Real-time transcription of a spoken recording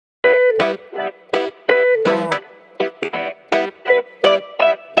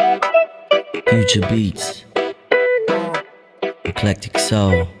Future beats, eclectic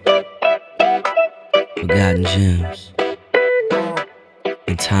soul, forgotten gems,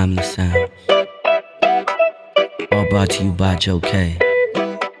 and timeless sounds. All brought to you by Joe K.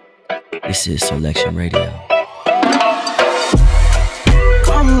 This is Soulection Radio.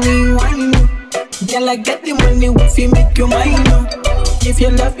 Come rewind, girl, I get the money if you make your mind up. If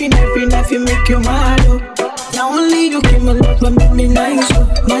you're loving every night, you make your mind up. Now only you give me love, but make me nice,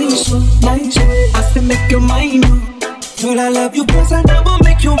 nice, nice. I feel make your mind up. Girl, I love you, cause I never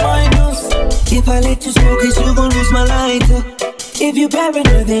make you minus. If I let you smoke it, you gon' lose my lighter. If you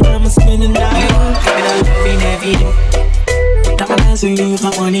paranoid, then I'ma spend the night. And I love you every day. Dollars when you use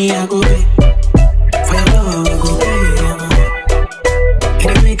my money, I go pay. For your love, I go pay.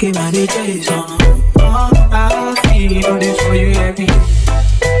 And I make it my DJs, I feel this for you every day.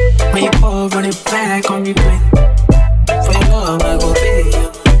 When you call, run it back on replay. For your love, I go pay.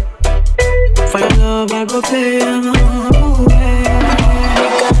 For your love, I go pay.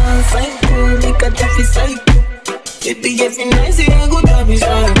 Make a psycho, make a traffic psycho. Baby, every night, say I go down, be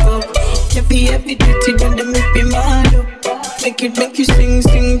psycho. Every pretty, then they make me mad up. Make you sing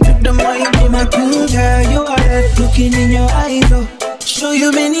to the mic. Be my cool girl, you are that looking in your eyes, oh. Show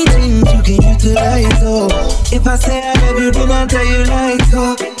you many things you can utilize, oh. If I say I love you, then I'll tell you like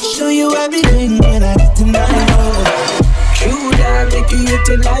so. Show you everything when I get tonight, oh. True that make you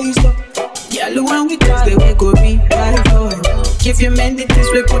utilize, oh. Yellow when we dance, they will go be right, oh. Give you many things,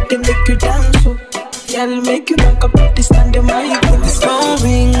 we go to make you dance, oh. Y'all make you back up at the stand of my When this phone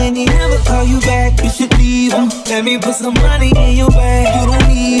ring and he never call you back, you should leave him. Let me put some money in your bag. You don't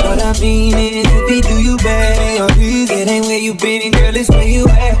need what I mean is if he do you bad. It ain't where you been, girl, it's where you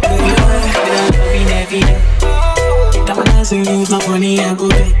at. Where you at? But I love you every day. Dollars when you use my money, I go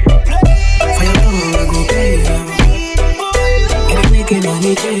pay. For your love, I go pay. And I make it on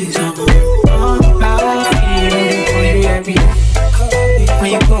the days, I feel for you every day. When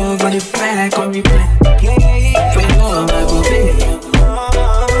you go, run it back on replay. For your love, I go pay.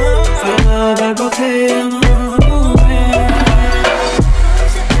 For your love, I go pay.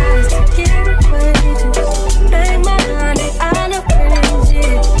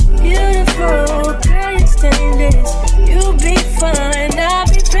 Beautiful, girl, you stainless. You be fine, I'll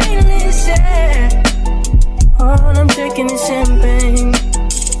be painless, yeah. All I'm drinking is champagne.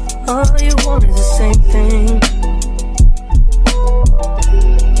 All you want is the same thing.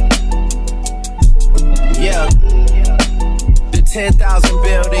 Yeah, the 10,000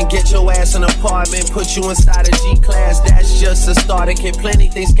 building, get your ass an apartment, put you inside a G-class, that's just a starter kit. Plenty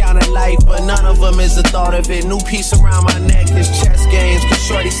things count in life, but none of them is the thought of it. New piece around my neck is chess games, cause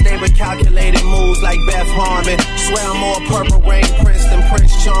shorty stay with calculated moves like Beth Harmon. Swear I'm more Purple Rain Prince than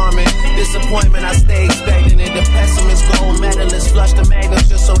Prince Charming. Disappointment I stay expecting it. The pessimist, gold medalists, flush the magnums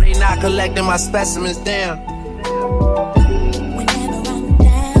just so they not collecting my specimens down.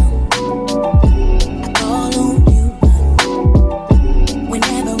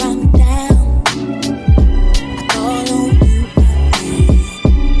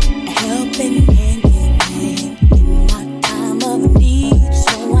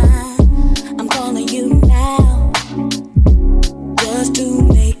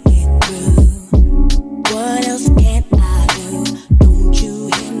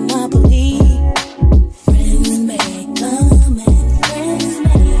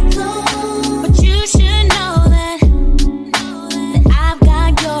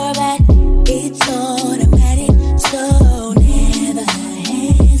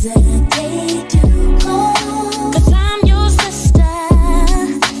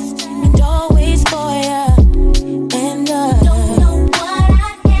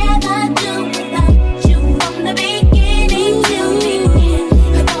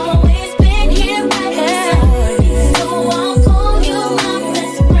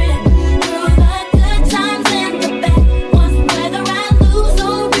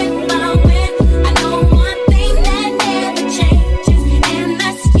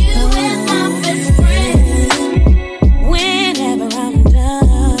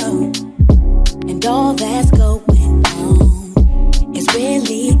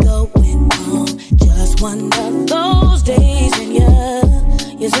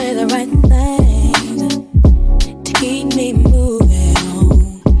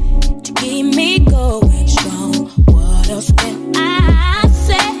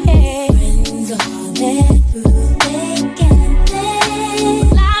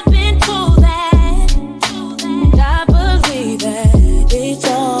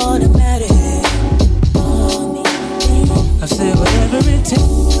 I said whatever it takes.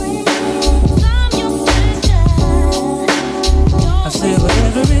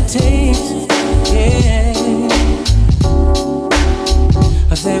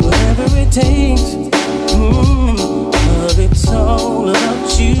 all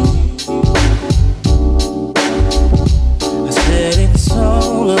about you. I said it's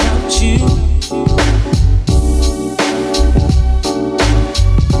all about you.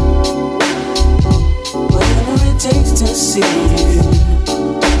 Whatever it takes to see you.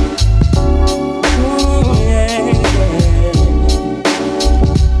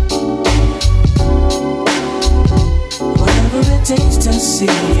 Takes to see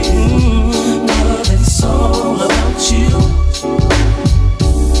you. Love, it's all about you.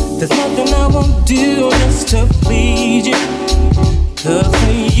 There's nothing I won't do just to please you. 'Cause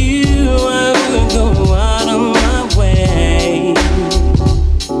for you I would go out of my way.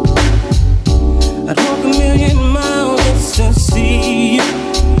 I'd walk a million miles just to see you.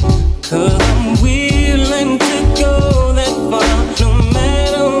 'Cause I'm willing to go that far, no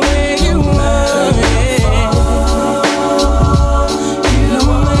matter where you are.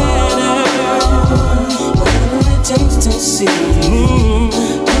 To see you,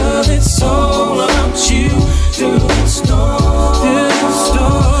 'cause it's all about you. Through the storm,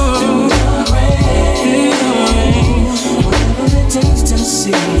 through the rain, whatever it takes to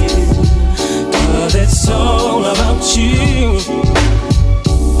see you, 'cause it's all about you.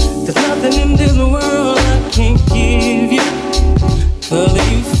 There's nothing in this world I can't give you, 'cause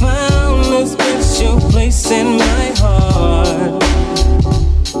you found a special place in my heart.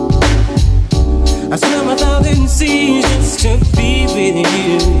 I swim 1,000 seas just to be with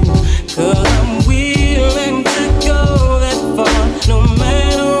you. 'Cause I'm willing to go that far, no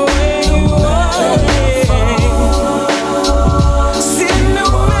matter where you are. See, no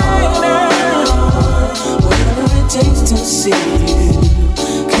matter whatever it takes to see you.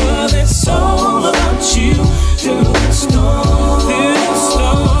 'Cause it's all about you. Through the storm,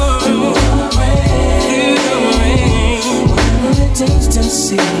 through the rain, whatever it takes to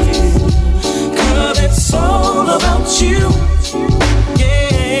see you. 'Cause it's all about you,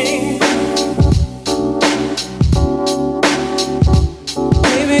 yeah.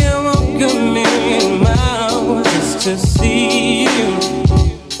 Baby, I walk a million miles just to see you,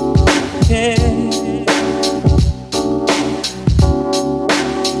 yeah.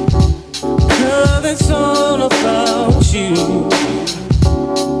 'Cause it's all about you.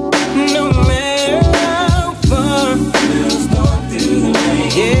 No matter how far we'll storm through the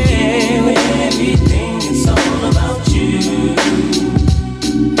rain, yeah. Everything is all about you.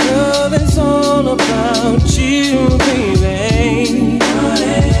 'Cause it's all about you, baby.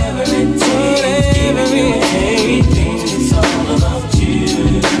 Whatever it takes, everything is all about you.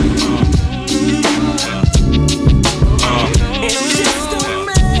 It's just a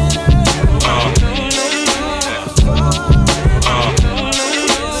matter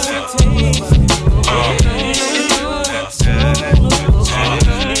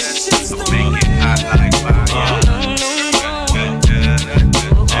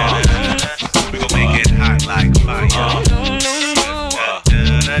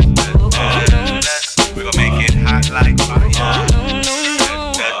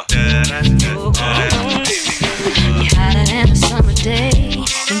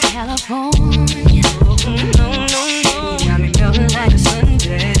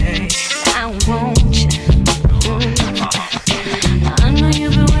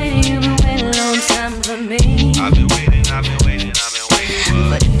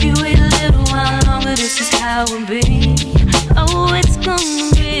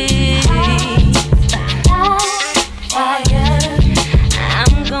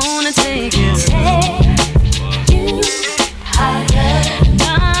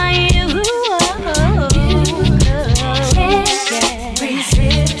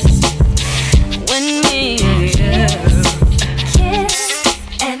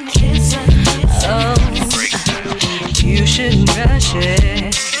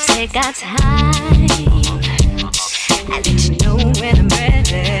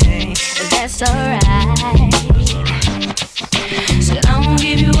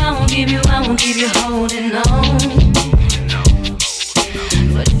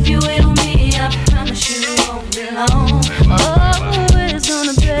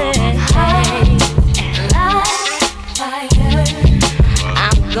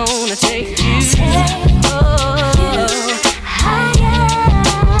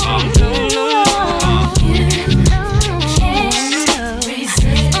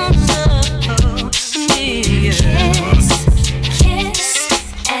Kiss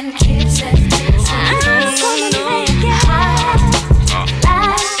and kisses. I'm gonna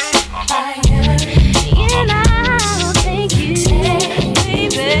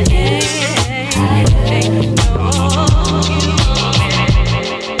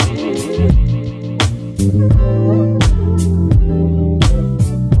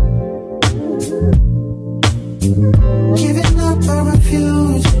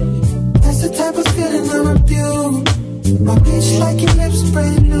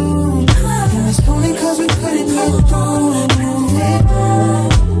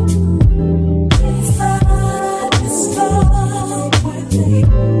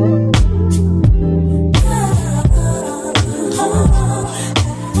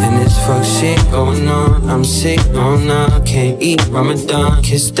I'm sick, oh nah, can't eat Ramadan,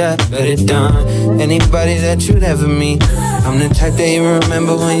 kiss that, better done. Anybody that you'd ever meet, I'm the type that you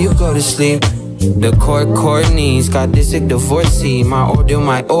remember when you go to sleep. The court knees, got this sick divorcee. My ordeal,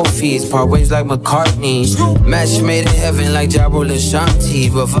 my old fees, part ways like McCartney. Match made in heaven like Ja Rule Ashanti.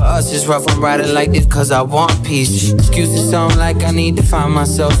 But for us it's rough, I'm riding like this cause I want peace. Excuses sound like I need to find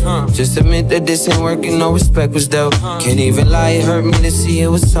myself. Just admit that this ain't working, no respect was dealt. Can't even lie, it hurt me to see it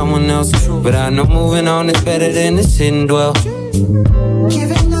was someone else. But I know moving on is better than to sit and dwell.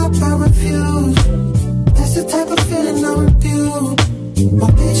 Giving up, I refuse. That's the type of feeling I refuse. My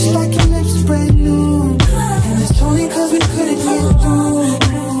bitch like your lips brand new, and it's only cause we couldn't get through.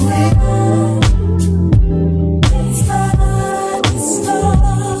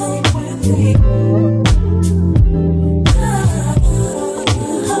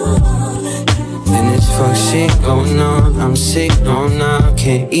 And this fuck shit going on, I'm sick, no nah,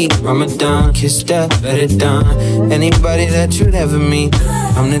 can't eat Ramadan, kiss that, better done. Anybody that you'd ever meet,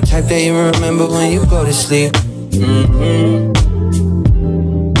 I'm the type that you remember when you go to sleep.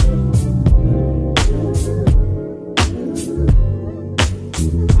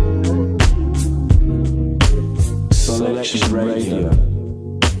 Soulection Radio.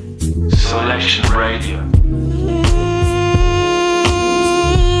 Soulection Radio.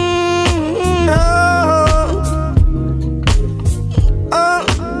 No.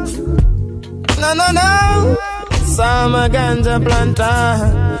 I'm a ganja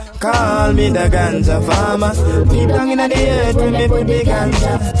planter. Call me the ganja farmer. Deep down in the earth when me put the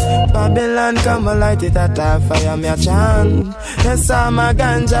ganja. Babylon come and light it at a fire, me a chant. Yes, I'm a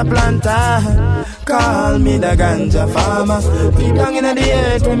ganja planter. Call me the ganja farmer. Deep down in the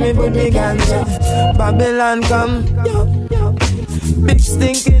earth when me put the ganja. Babylon come, yo. Big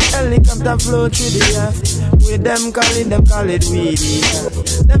stinking helicopter flow through the air. With them call it weedy.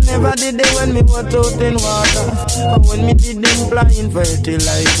 Them never did it when me was out in water, and when me did them flying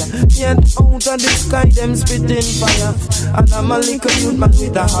fertilizer. Yet out of the sky them spitting fire, and I'm a little youth man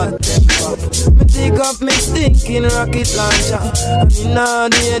with a hot temper. Me take up me stinking rocket launcher, and in all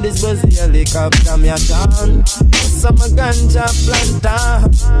the air this was the helicopter me a chant. Yes, I'm a ganja planter.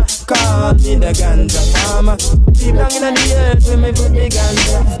 Call me the ganja farmer. Deep down in the earth when me put the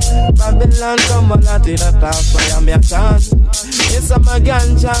ganja. Babylon come and light it at a fire, me a chant. Yes, I'm a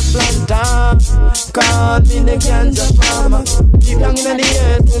ganja planter. Call me the ganja farmer. Deep down in the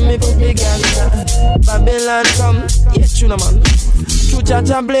earth when me put the ganja. Babylon come, yeah, tuna man. True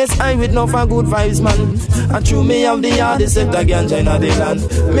Jaja blaze I with no for good vibes, man. And true me have the hardest set of ganja in the land.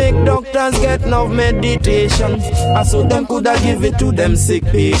 Make doctors get enough meditation, and so them coulda give it to them sick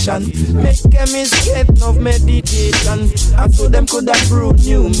patient. Make chemists get enough meditation, and so them coulda brew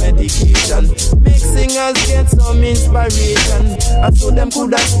new medication. Make singers get some inspiration, and so them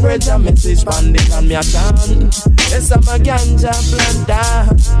coulda spread a message from the land me a chant. Yes, I'm a ganja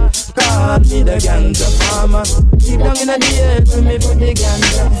planter. Call me the ganja farmer. Deep down in the earth when me put the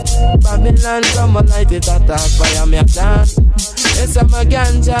ganja. Babylon come and light it at a fire, me a chant. Yes, I'm a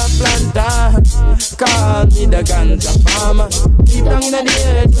ganja planter. Call me the ganja farmer. Deep down in the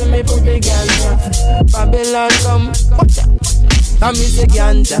earth when me put the ganja. Babylon come, watch out. I miss a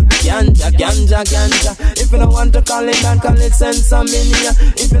ganja. If you don't want to call it, then call it sensimania.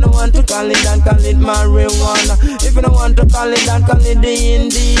 If you don't want to call it, then call it marijuana. If you don't want to call it, then call it the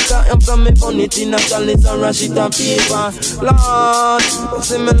indica. I'm from me pon it in a chalice and rush it on paper. Lord,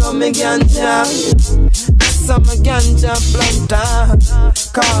 see me love me ganja. I'm a ganja planter.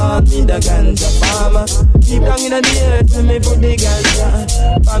 Call me the ganja farmer. Deep down in the earth when me put the ganja.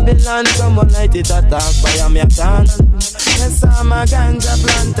 Babylon come and light it at a fire, me a chant. Yes, I'm a ganja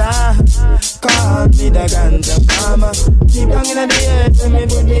planter. Call me the ganja farmer. Deep down in the earth when me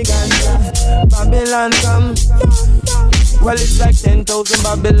put the ganja. Babylon come. Well, it's like 10,000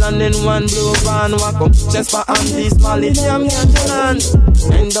 Babylon in one blue van. Walk up just for Andy's Molly, I'm ganja land.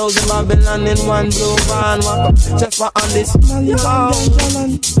 10,000 Babylon in one blue van. Walk up just for Andy's Molly,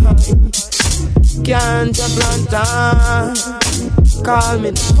 ganja planter. Call me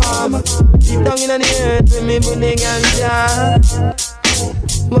the farmer. Deep down in the earth with me put the ganja.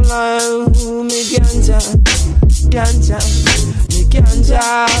 Well, me ganja. Me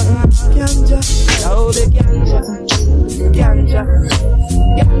ganja. Oh, the ganja. Ganja.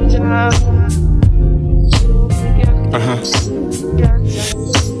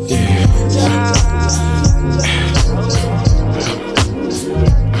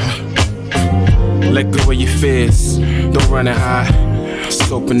 Let go of your fears, don't run and hide.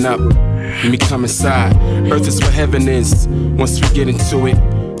 Just open up, let me come inside. Earth is where heaven is. Once we get into it,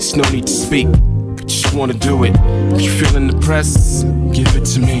 there's no need to speak, but just wanna do it. If you're feeling depressed, give it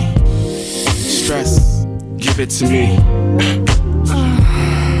to me. Stress, Give it to me.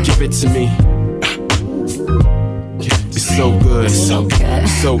 Give it to me. It's so good. So good.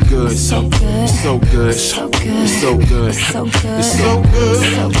 So good. So good. So good. So good. So good. So good. It's so good.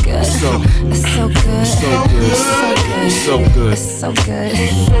 So good. So good. So good. So good. So good. So good.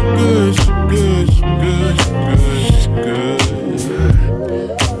 Good.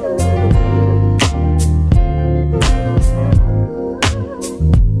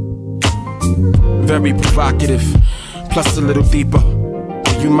 Very provocative, plus a little deeper.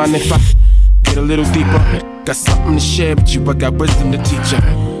 Do you mind if I get a little deeper? Got something to share with you, I got wisdom to teach you.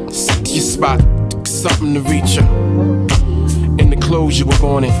 Sit to your spot, something to reach you. In the clothes you were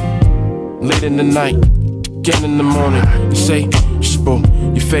born in, late in the night, again in the morning. You say, Shabo,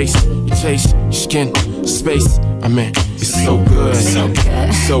 your face, your taste, your skin, space. I mean, it's so good, so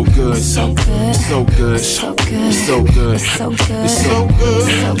good, so good, so good, so good, so good, so good, so good, it's so good,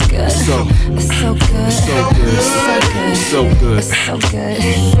 so good, so good, so good, so good, so good, so good,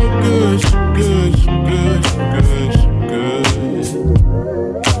 good.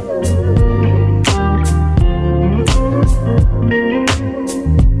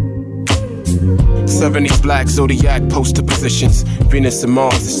 70s black zodiac poster positions. Venus and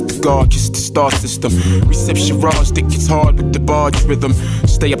Mars, it's the gorgeous, the star system. Reception raw, stick it's hard with the barge rhythm.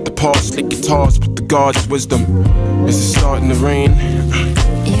 Stay up the par, slick guitars with the God's wisdom. Is it starting to rain?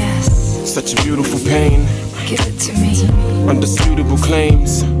 Yes. Such a beautiful pain. Give it to me. Undisputable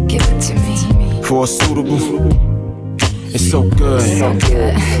claims. Give it to me. For a suitable. It's so good. It's so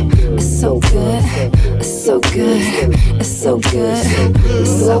good. It's so good. It's so good. It's so good.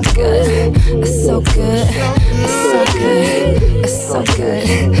 It's so good. It's so good. It's so good. It's so good.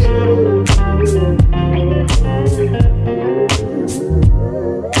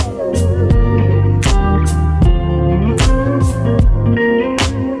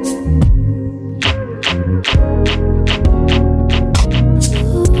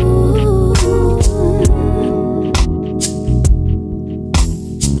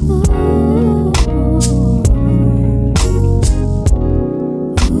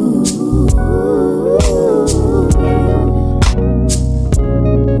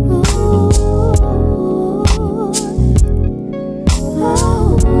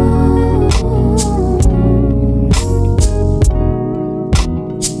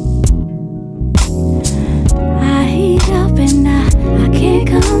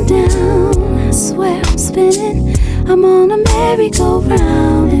 I'm on a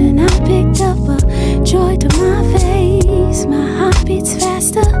merry-go-round and I picked up a joy to my face. My heart beats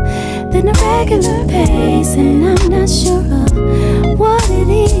faster than a regular pace, and I'm not sure of what it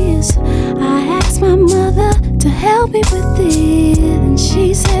is. I asked my mother to help me with it, and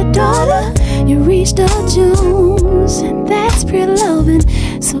she said, daughter, you reached a Jones, and that's pure loving,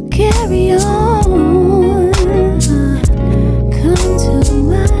 so carry on. Come to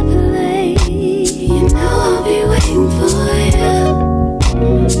my place, you know I'll be waiting for you,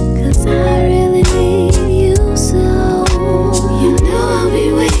 'cause I really need you so. You know I'll be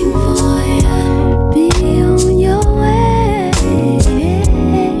waiting for you, be on your way.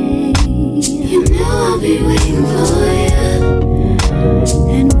 You know I'll be waiting for you,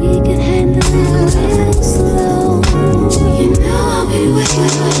 and we can handle it real slow. You know I'll be waiting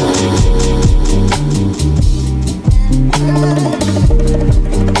for you.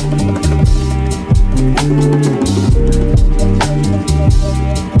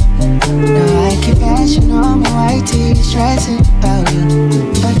 Now I keep passion on my white tee, stressing about you,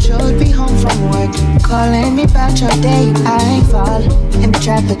 but you'll be home from work, calling me about your day. I ain't falling in the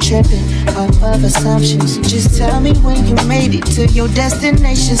trap of tripping off of assumptions. Just tell me when you made it to your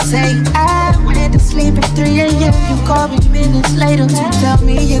destination. Say I went to sleep at 3 a.m. You called me minutes later to tell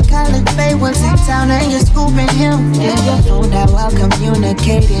me your college babe was in town and you're scooping him. Yeah, your phone out while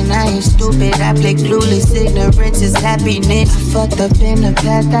communicating. I ain't stupid, I play clueless. Ignorance is happiness. I fucked up in the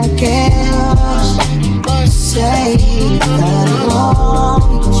past, I can't say that wrong.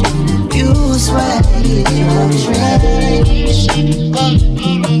 You swear you're afraid.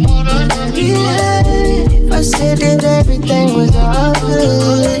 Yeah, if I said that everything was all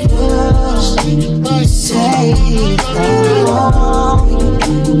good, say that wrong.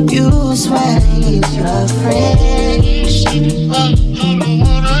 You swear you're afraid.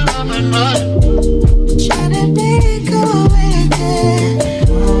 Tryna make a way there.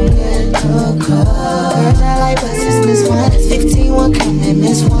 Girls, I like buses, miss one. It's 15, one coming,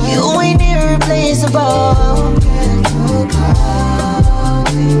 miss one. You ain't irreplaceable.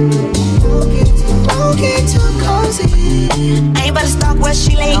 Don't get too cozy. I ain't about to stalk where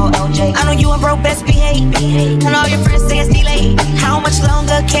she lay. No, LJ. I know you and bro best behave. And all your friends say it's delayed. How much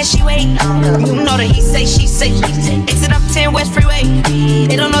longer can she wait? You know that he say, she say,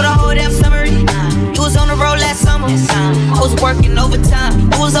 working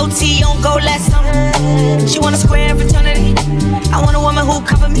overtime. Who was OT on go last summer? She want a square fraternity. I want a woman who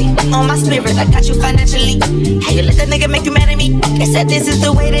cover me. On my spirit, I got you financially. How you let that nigga make you mad at me? Guess that this is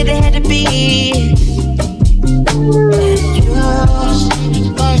the way that it had to be. You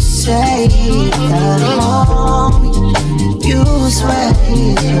say that home. You swear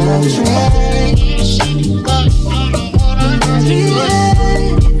he's your friend.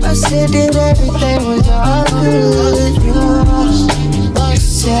 I said that everything was all good. You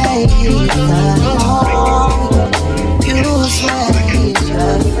say that home. You swear he's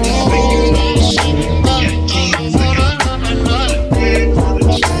your friend.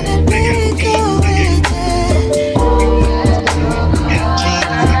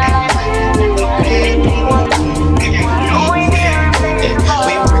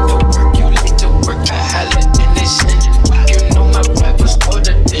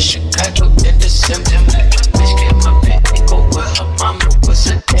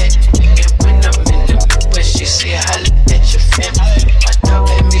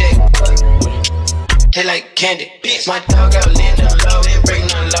 They like candy. My dog out laying down low. Ain't breaking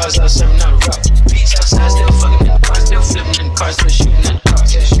no laws, out serving on the road. Beats outside, still fucking in the car, still flipping in the car, still shooting at the car.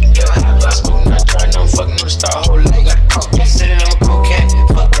 Yo, high block smoking, not trying, I'm fucking on the star, whole leg got a coke. Sitting on a cocaine,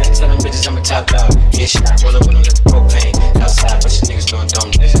 fuck that, tell them bitches I'm a top dog. Yeah, shit, roll up with them like propane. Outside, bunch of niggas doing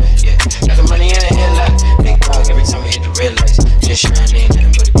dumb shit. Yeah, got the money in the headlock. Big dog every time we hit the red lights. Just shine, ain't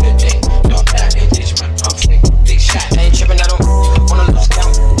nothing but a good thing. Don't die, ain't teach my pump fake. Big shot, I ain't tripping, I don't wanna lose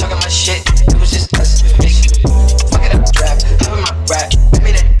count. Talking my shit, it was just us, bitch. Fuck it up, drive, having my ride. Let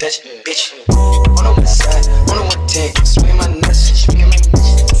me that Dutch, bitch. On the west side, on the 110, swing my nuts, swing my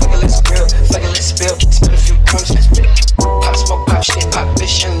nuts. Fuck it, let's grill, fuck it, let's spill. Spin a few cones, pop smoke, pop shit, pop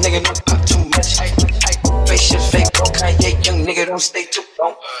bitch, young nigga don't pop too much. Face shit fake, bro, Kanye, young nigga don't stay too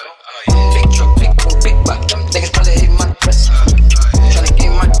long. Big truck, big boom, big buck, them niggas probably hate my trust. Tryna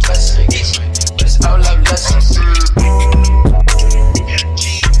gain my trust, but it's all love, lust.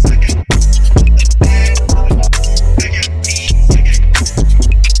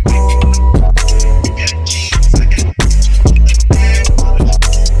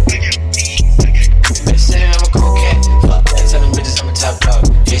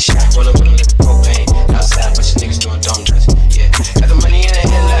 Roll up with them like propane. Outside, bunch of niggas doing dumb drugs. Yeah, got the money in the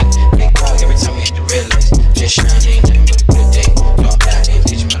headlock. Big dog every time we hit the red lights. Just shine, ain't nothing but a good day. Don't die, ain't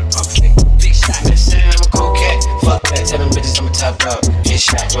teach me how to pump fake. Big shot, been sitting, I'm a cold cat. Fuck that, tell them bitches I'm a top dog. Just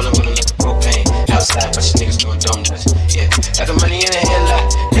shot, roll up with them like propane. Outside, bunch of niggas doing dumb drugs. Yeah, got the money in the headlock.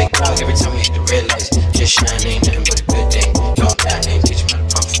 Big dog every time we hit the red lights. Just shine, ain't nothing but a good day. Don't die, ain't teach me how to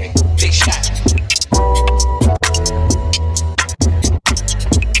pump fake. Big shot.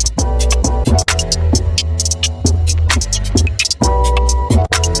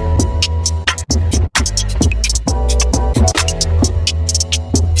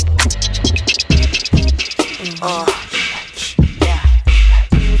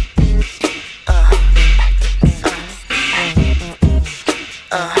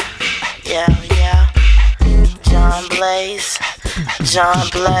 John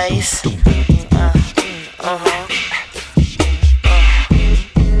Blaze.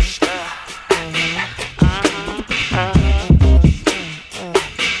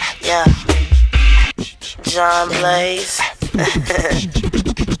 Yeah. John Blaze.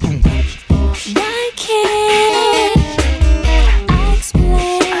 Why can't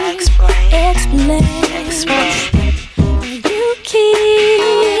I explain? You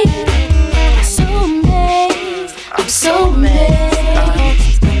keep so amazed. I'm so amazed.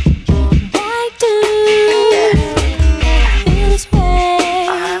 Why do you feel this way?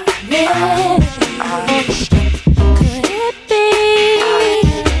 Could it be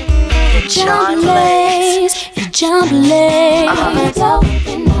John Blaze? John Blaze. Oh,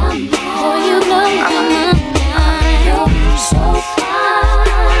 you know in my mind. You're so fine.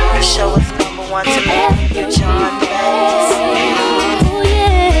 The show is #1 to me. You're John Blaze. Oh yeah.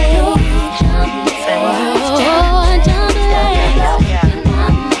 John Blaze. Say what? John Blaze. Yeah.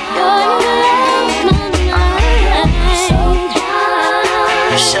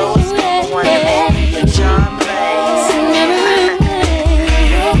 The show is #1 to me. You're John Blaze.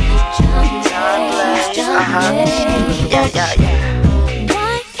 John Blaze. Yeah.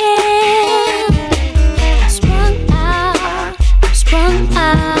 Why am I sprung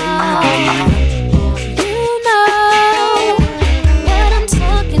out? You know what I'm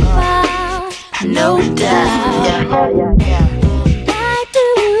talking about. No doubt. Yeah. Why do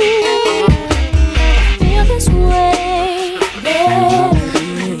I feel this way?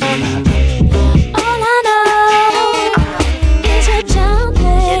 All I know is you're John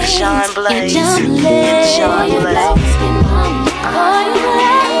Blaze. John Blaze. You're John Blaze. John Blaze.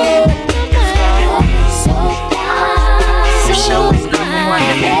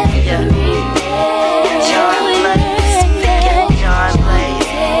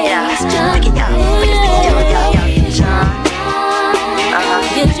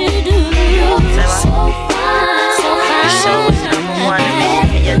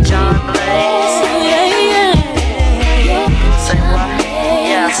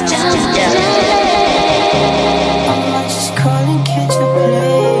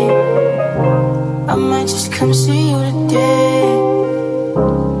 Come see you today.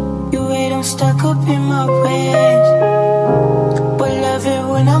 You ain't don't stuck up in my ways, but love it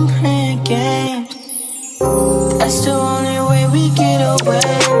when I'm playing games. That's the only way we get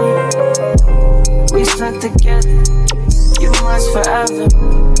away. We stuck together, you must forever.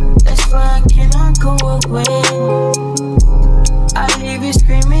 That's why I cannot go away. I leave you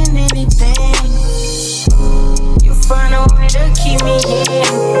screaming anything. You find a way to keep me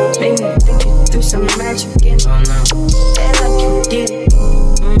in. Make me think you do some magic and and like you did it.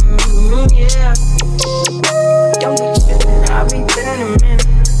 Yeah. Don't be trippin', I'll be there in a minute.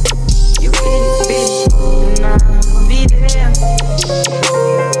 You bitty, and I'll be there.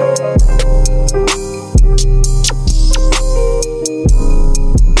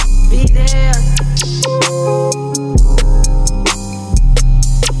 Be there.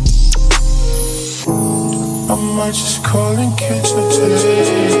 I might just call and catch up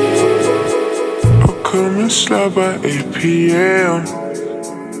today. I'll come and slide by 8 p.m.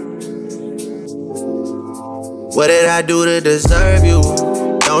 What did I do to deserve you?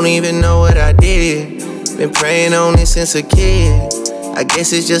 Don't even know what I did. Been praying on it since a kid. I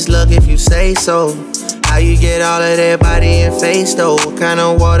guess it's just luck if you say so. How you get all of that body and face though? What kind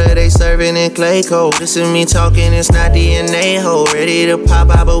of water they serving in clay cold? This is me talking, it's not DNA ho. Ready to pop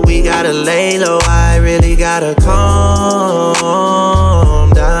out, but we gotta lay low. I really gotta calm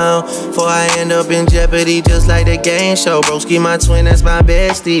down before I end up in jeopardy, just like the game show. Broski, my twin, that's my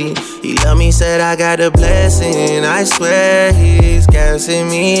bestie. He love me, said I got a blessing. I swear he's gassing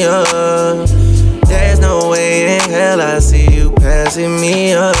me up. There's no way in hell I see you passing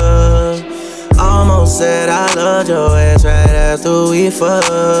me up. Almost said I loved your ass right after we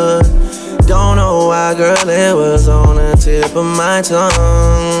fucked. Don't know why, girl, it was on the tip of my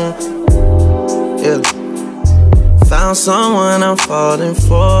tongue. Yeah. Found someone I'm falling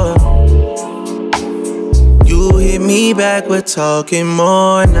for. You hit me back, we're talking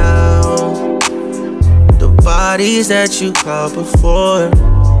more now. The bodies that you caught before,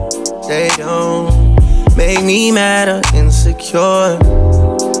 they don't make me mad or insecure.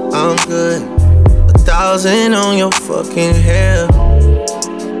 I'm good. 1,000 on your fucking hair,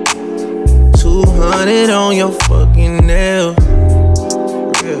 200 on your fucking nail.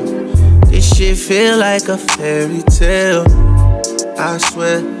 Yeah. This shit feel like a fairy tale. I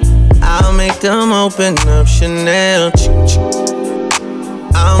swear, I'll make them open up Chanel.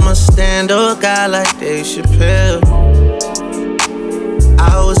 I'm a stand-up guy like Dave Chappelle.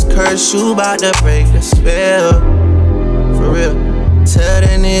 I was cursed, you bout to break the spell. For real. Tell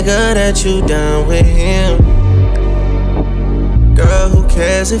that nigga that you done with him. Girl, who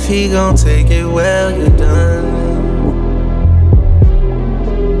cares if he gon' take it well, you're done.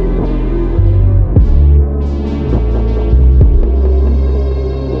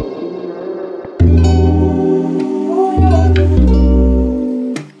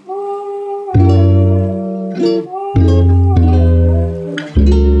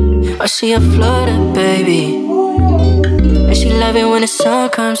 I see her flutter, baby. And she love it when the sun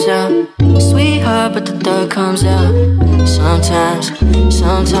comes out. Sweetheart, but the thought comes out. Sometimes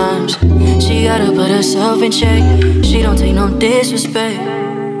she gotta put herself in check. She don't take no disrespect.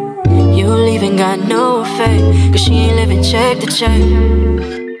 You leaving got no effect, cause she ain't living check to check.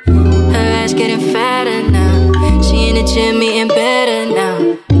 Her ass getting fatter now. She in the gym eating better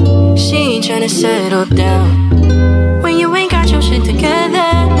now. She ain't tryna settle down when you ain't got your shit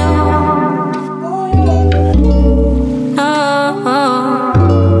together, no.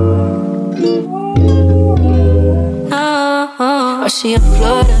 I see her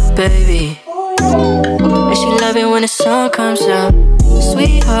flutter, baby. And she love it when the sun comes out.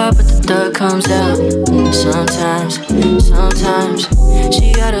 Sweetheart, but the thought comes out. Sometimes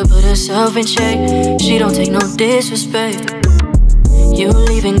she gotta put herself in check. She don't take no disrespect. You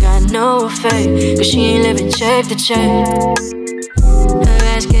leaving got no effect, cause she ain't living check to check. Her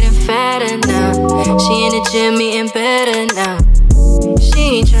ass getting fatter now. She in the gym eating better now.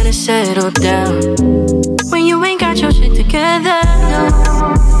 She ain't tryna settle down when you ain't got your shit together, no.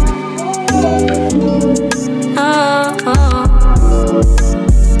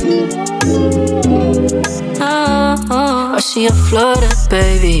 I she a Florida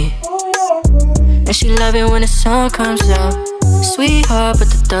baby. And she love it when the sun comes out. Sweetheart, but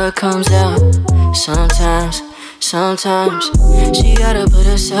the thug comes out. Sometimes she gotta put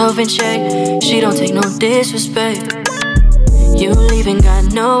herself in check. She don't take no disrespect. You leaving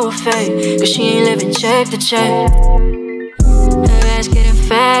got no effect, cause she ain't living check to check. Her ass getting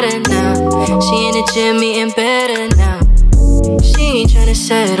fatter now. She in the gym eating better now. She ain't tryna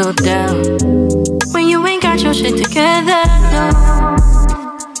settle down when you ain't got your shit together, no.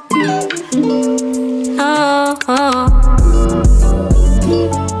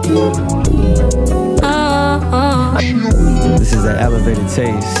 This is that elevated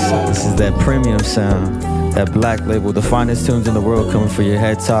taste. This is that premium sound. That black label, the finest tunes in the world coming for your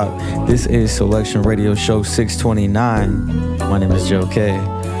head top. This is Soulection Radio Show 629. My name is Joe K.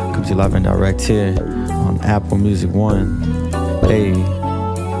 Comes to you live and direct here on Apple Music One. Hey,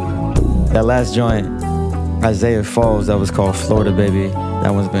 that last joint, Isaiah Falls, that was called Florida Baby.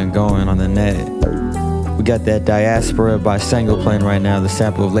 That one's been going on the net. We got that Diaspora by Sango playing right now, the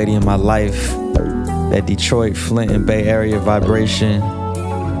sample of Lady in My Life. That Detroit, Flint, and Bay Area vibration.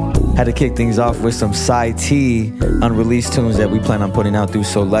 Had to kick things off with some Psy T unreleased tunes that we plan on putting out through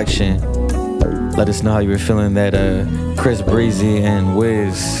Soulection. Let us know how you were feeling that Chris Breezy and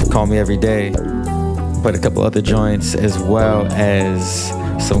Wiz Call Me Every Day. Put a couple other joints as well as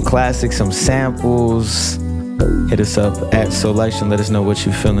some classics, some samples. Hit us up at Soulection. Let us know what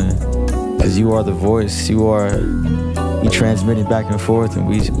you're feeling. Cause you are the voice. You transmitting back and forth, and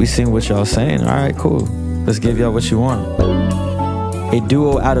we seeing what y'all saying. All right, cool. Let's give y'all what you want. A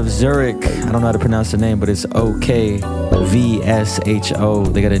duo out of Zurich. I don't know how to pronounce the name, but it's OKVSHO.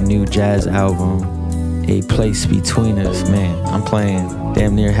 They got a new jazz album, A Place Between Us. Man, I'm playing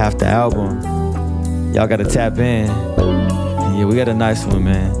damn near half the album. Y'all gotta tap in. And yeah, we got a nice one,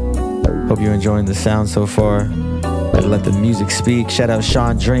 man. Hope you're enjoying the sound so far. Gotta let the music speak. Shout out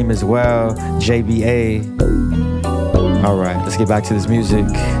Sean Dream as well, JBA. All right, let's get back to this music.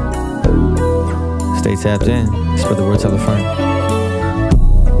 Stay tapped in. Spread the word, tell a friend.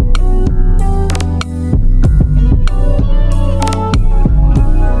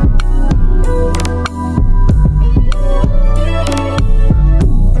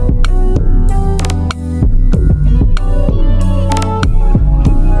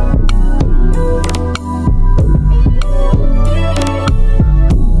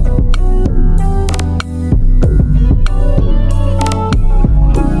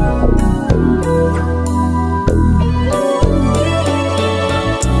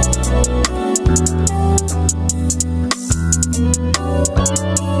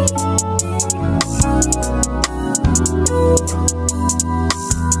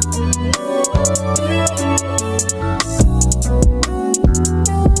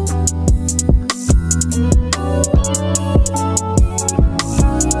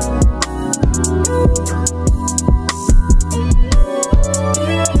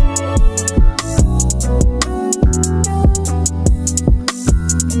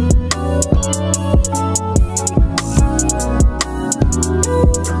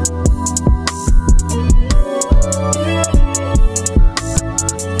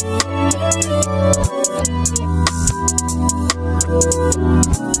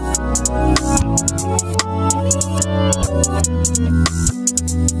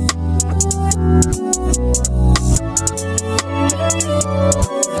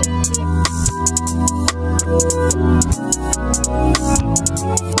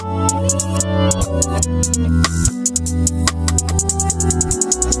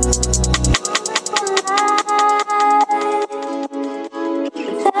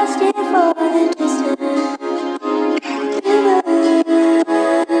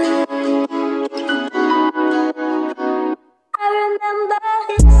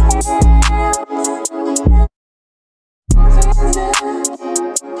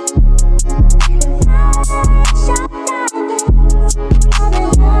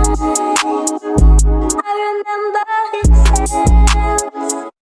 I remember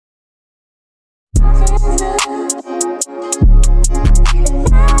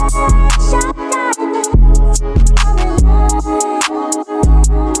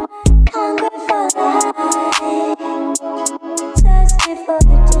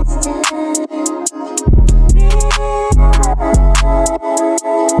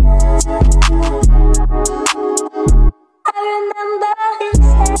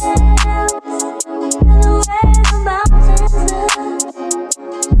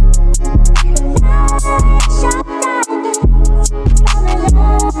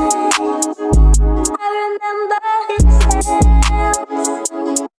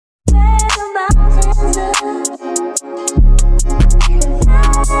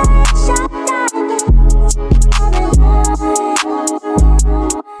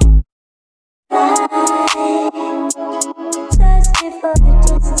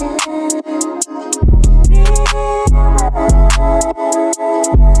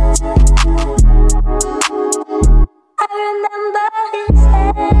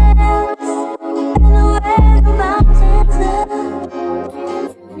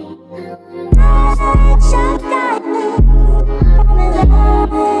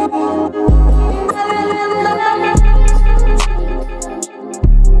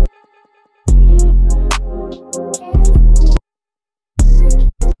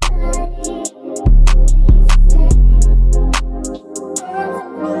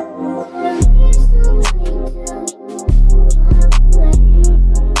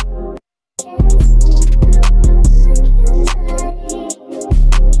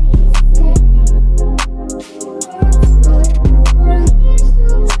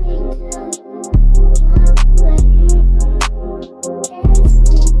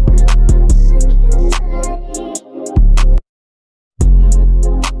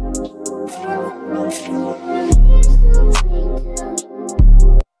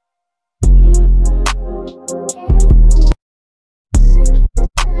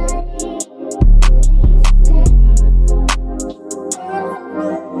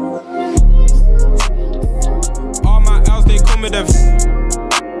come with a V.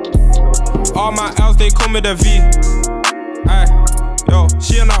 All my L's, they come with a V. Aye, yo,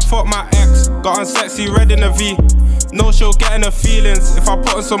 she and I fuck my ex. Got on sexy, red in a V. No, she'll get in her feelings if I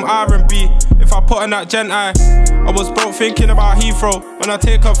put on some R&B. If I put on that Gen I was broke thinking about Heathrow. When I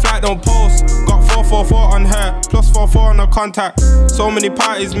take a flight, don't post. Got 444 on her, plus 44 on the contact. So many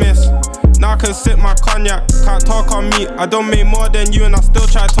parties missed. Now I can sip my cognac. Can't talk on me, I don't make more than you and I still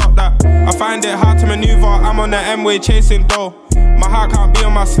try to top that. I find it hard to maneuver, I'm on the M-way chasing dough. My heart can't be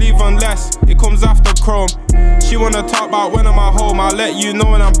on my sleeve unless it comes after chrome. She wanna talk about when I'm at home, I'll let you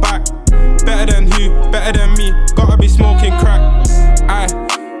know when I'm back. Better than who? Better than me. Gotta be smoking crack. Aye,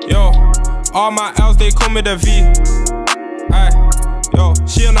 yo. All my L's, they come with a V. Aye, yo.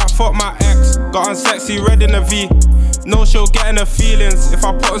 She and I fuck my ex. Got on sexy, red in a V. No, she'll get in her feelings if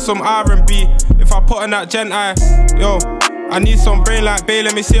I put on some R&B. If I put on that Gen I, yo. I need some brain like Bay,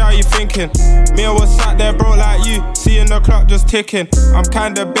 let me see how you thinking. Me, I was sat there broke like you, seeing the clock just ticking. I'm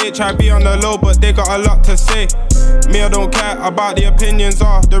kinda bitch, I be on the low, but they got a lot to say. Me, I don't care about the opinions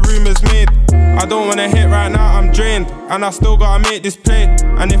or the rumors made. I don't wanna hit right now, I'm drained, and I still gotta make this play.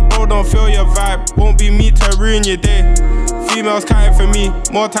 And if bro don't feel your vibe, won't be me to ruin your day. Females counting for me,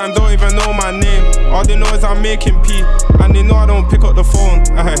 more time don't even know my name. All they know is I'm making P, and they know I don't pick up the phone.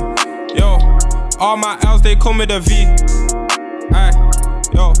 Yo, all my L's, they come with a V. Aye,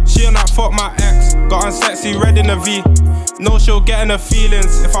 yo, she and I fuck my ex. Got on sexy, red in a V. No, she'll get in her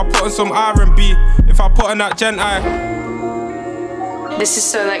feelings if I put on some R&B. If I put on that Gen I. This is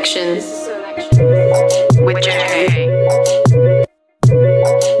Soulection with Jay.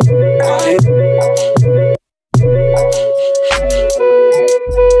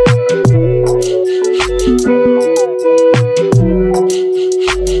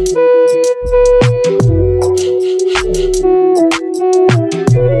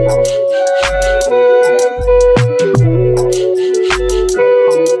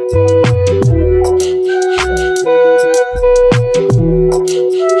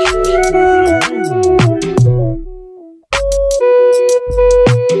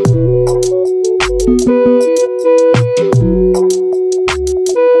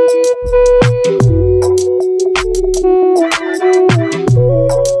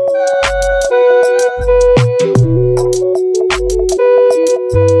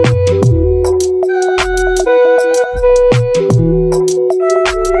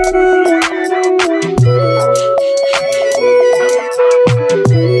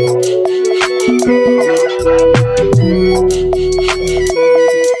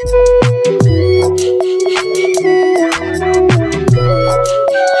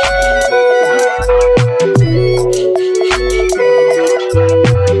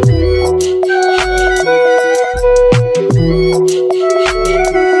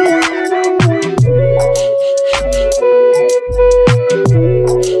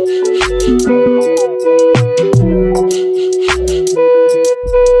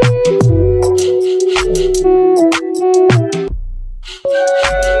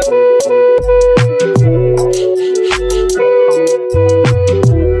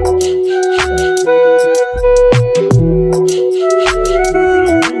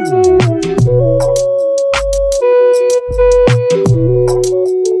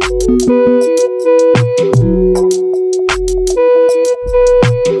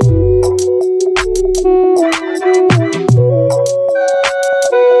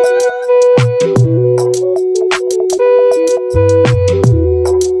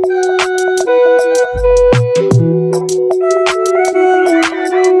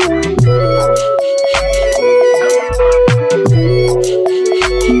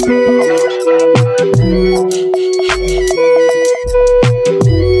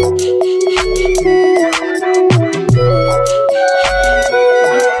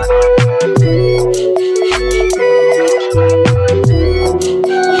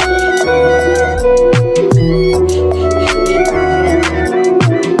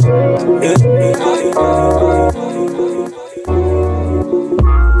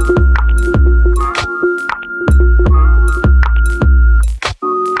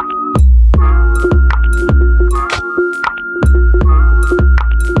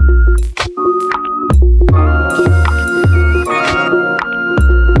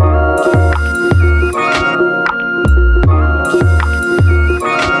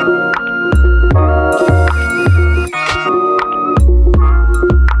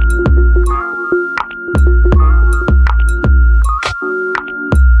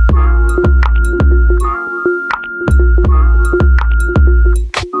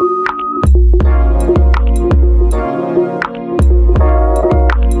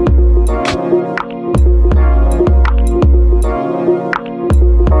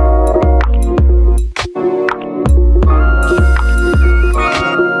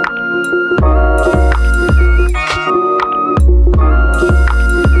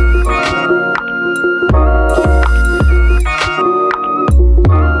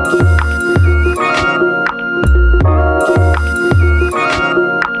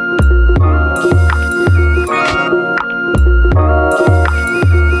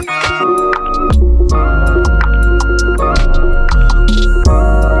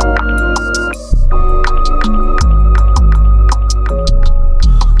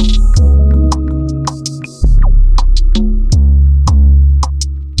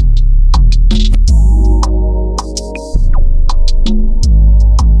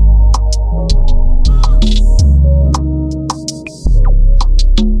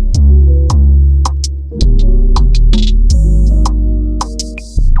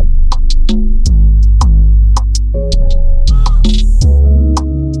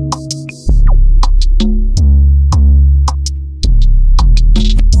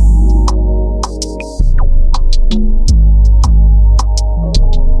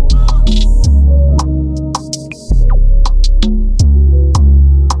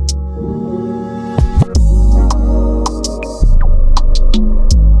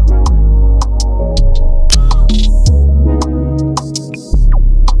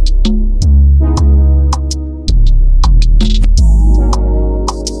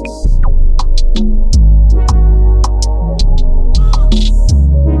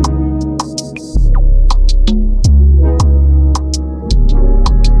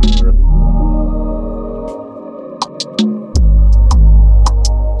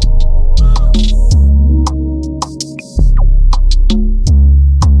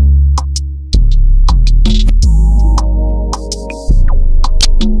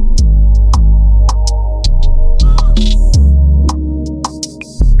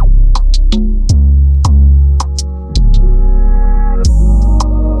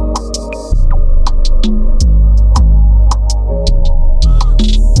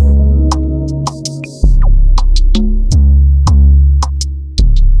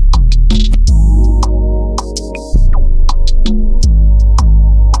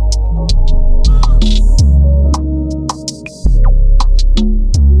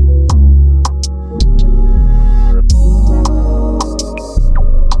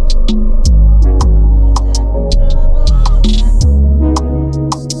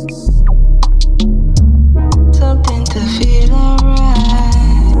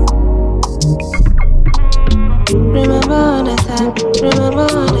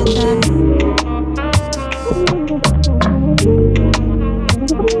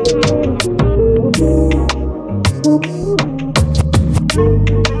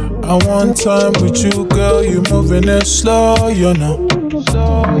 I want time with you, girl. You moving it slow, you know.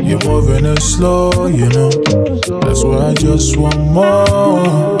 You're moving it slow, you know. That's why I just want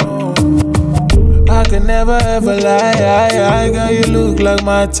more. I can never ever lie, girl, you look like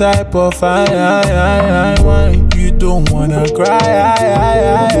my type of wine. You don't wanna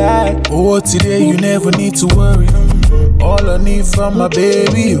cry, oh, today you never need to worry. All I need from my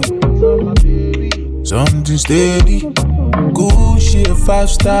baby, something steady. Good shit,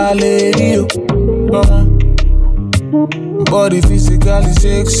 5-star lady, come on. Body physically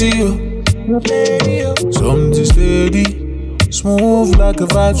sexy, something steady. Smooth like a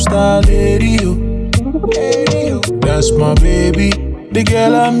 5-star lady, that's my baby, the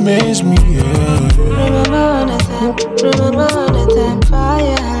girl that makes me, Remember the time,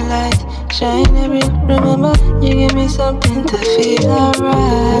 fire and light, shine every. Remember, you give me something to feel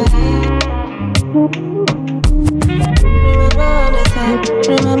alright.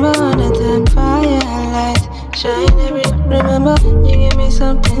 Remember the time, fire and light, shine every. Remember, you give me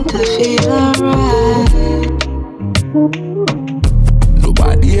something to feel alright.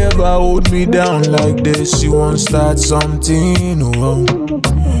 Nobody ever hold me down like this. You won't start something, oh.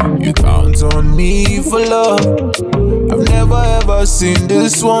 You count on me for love. I've never ever seen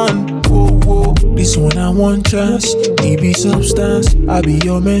this one. Whoa, whoa. This one I want chance. He be substance. I be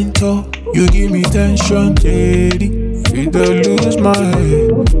your mentor. You give me tension, lady. Feel to lose my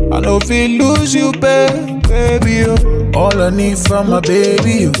head. I know if I lose you, baby. All I need from my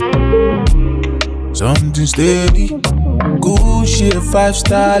baby, something steady. Good shit,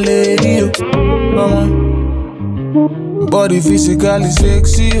 5-star lady, come on. Body physically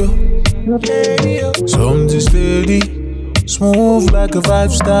sexy, something steady. Smooth like a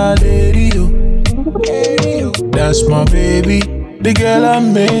 5-star lady, that's my baby, the girl that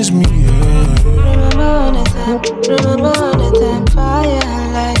makes me, Remember the time, fire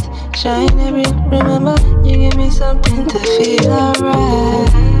and light, shine every. Remember, you give me something to feel alright.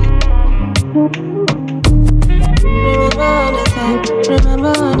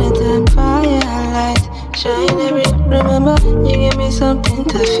 Remember the time, fire and light, shine every. Remember, you give me something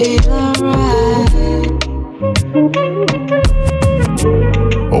to feel alright.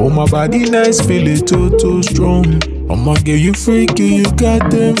 oh my body nice, feel it too strong. I'ma get you freaky, you got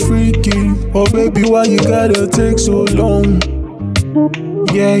them freaky. Oh baby, why you gotta take so long?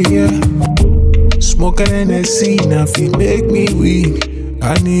 Yeah. Smoking Hennessy, now if you make me weak.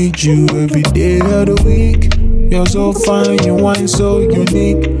 I need you every day of the week. You're so fine, you wine so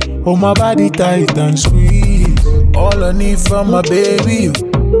unique. Oh my body tight and squeeze. All I need from my baby,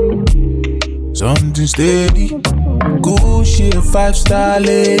 something steady. Good shit, 5-star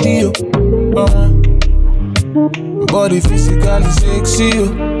lady, come on. Body physically sexy,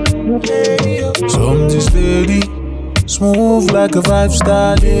 something steady. Smooth like a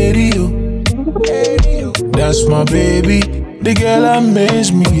 5-star lady, that's my baby, the girl that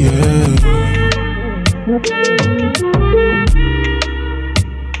makes me,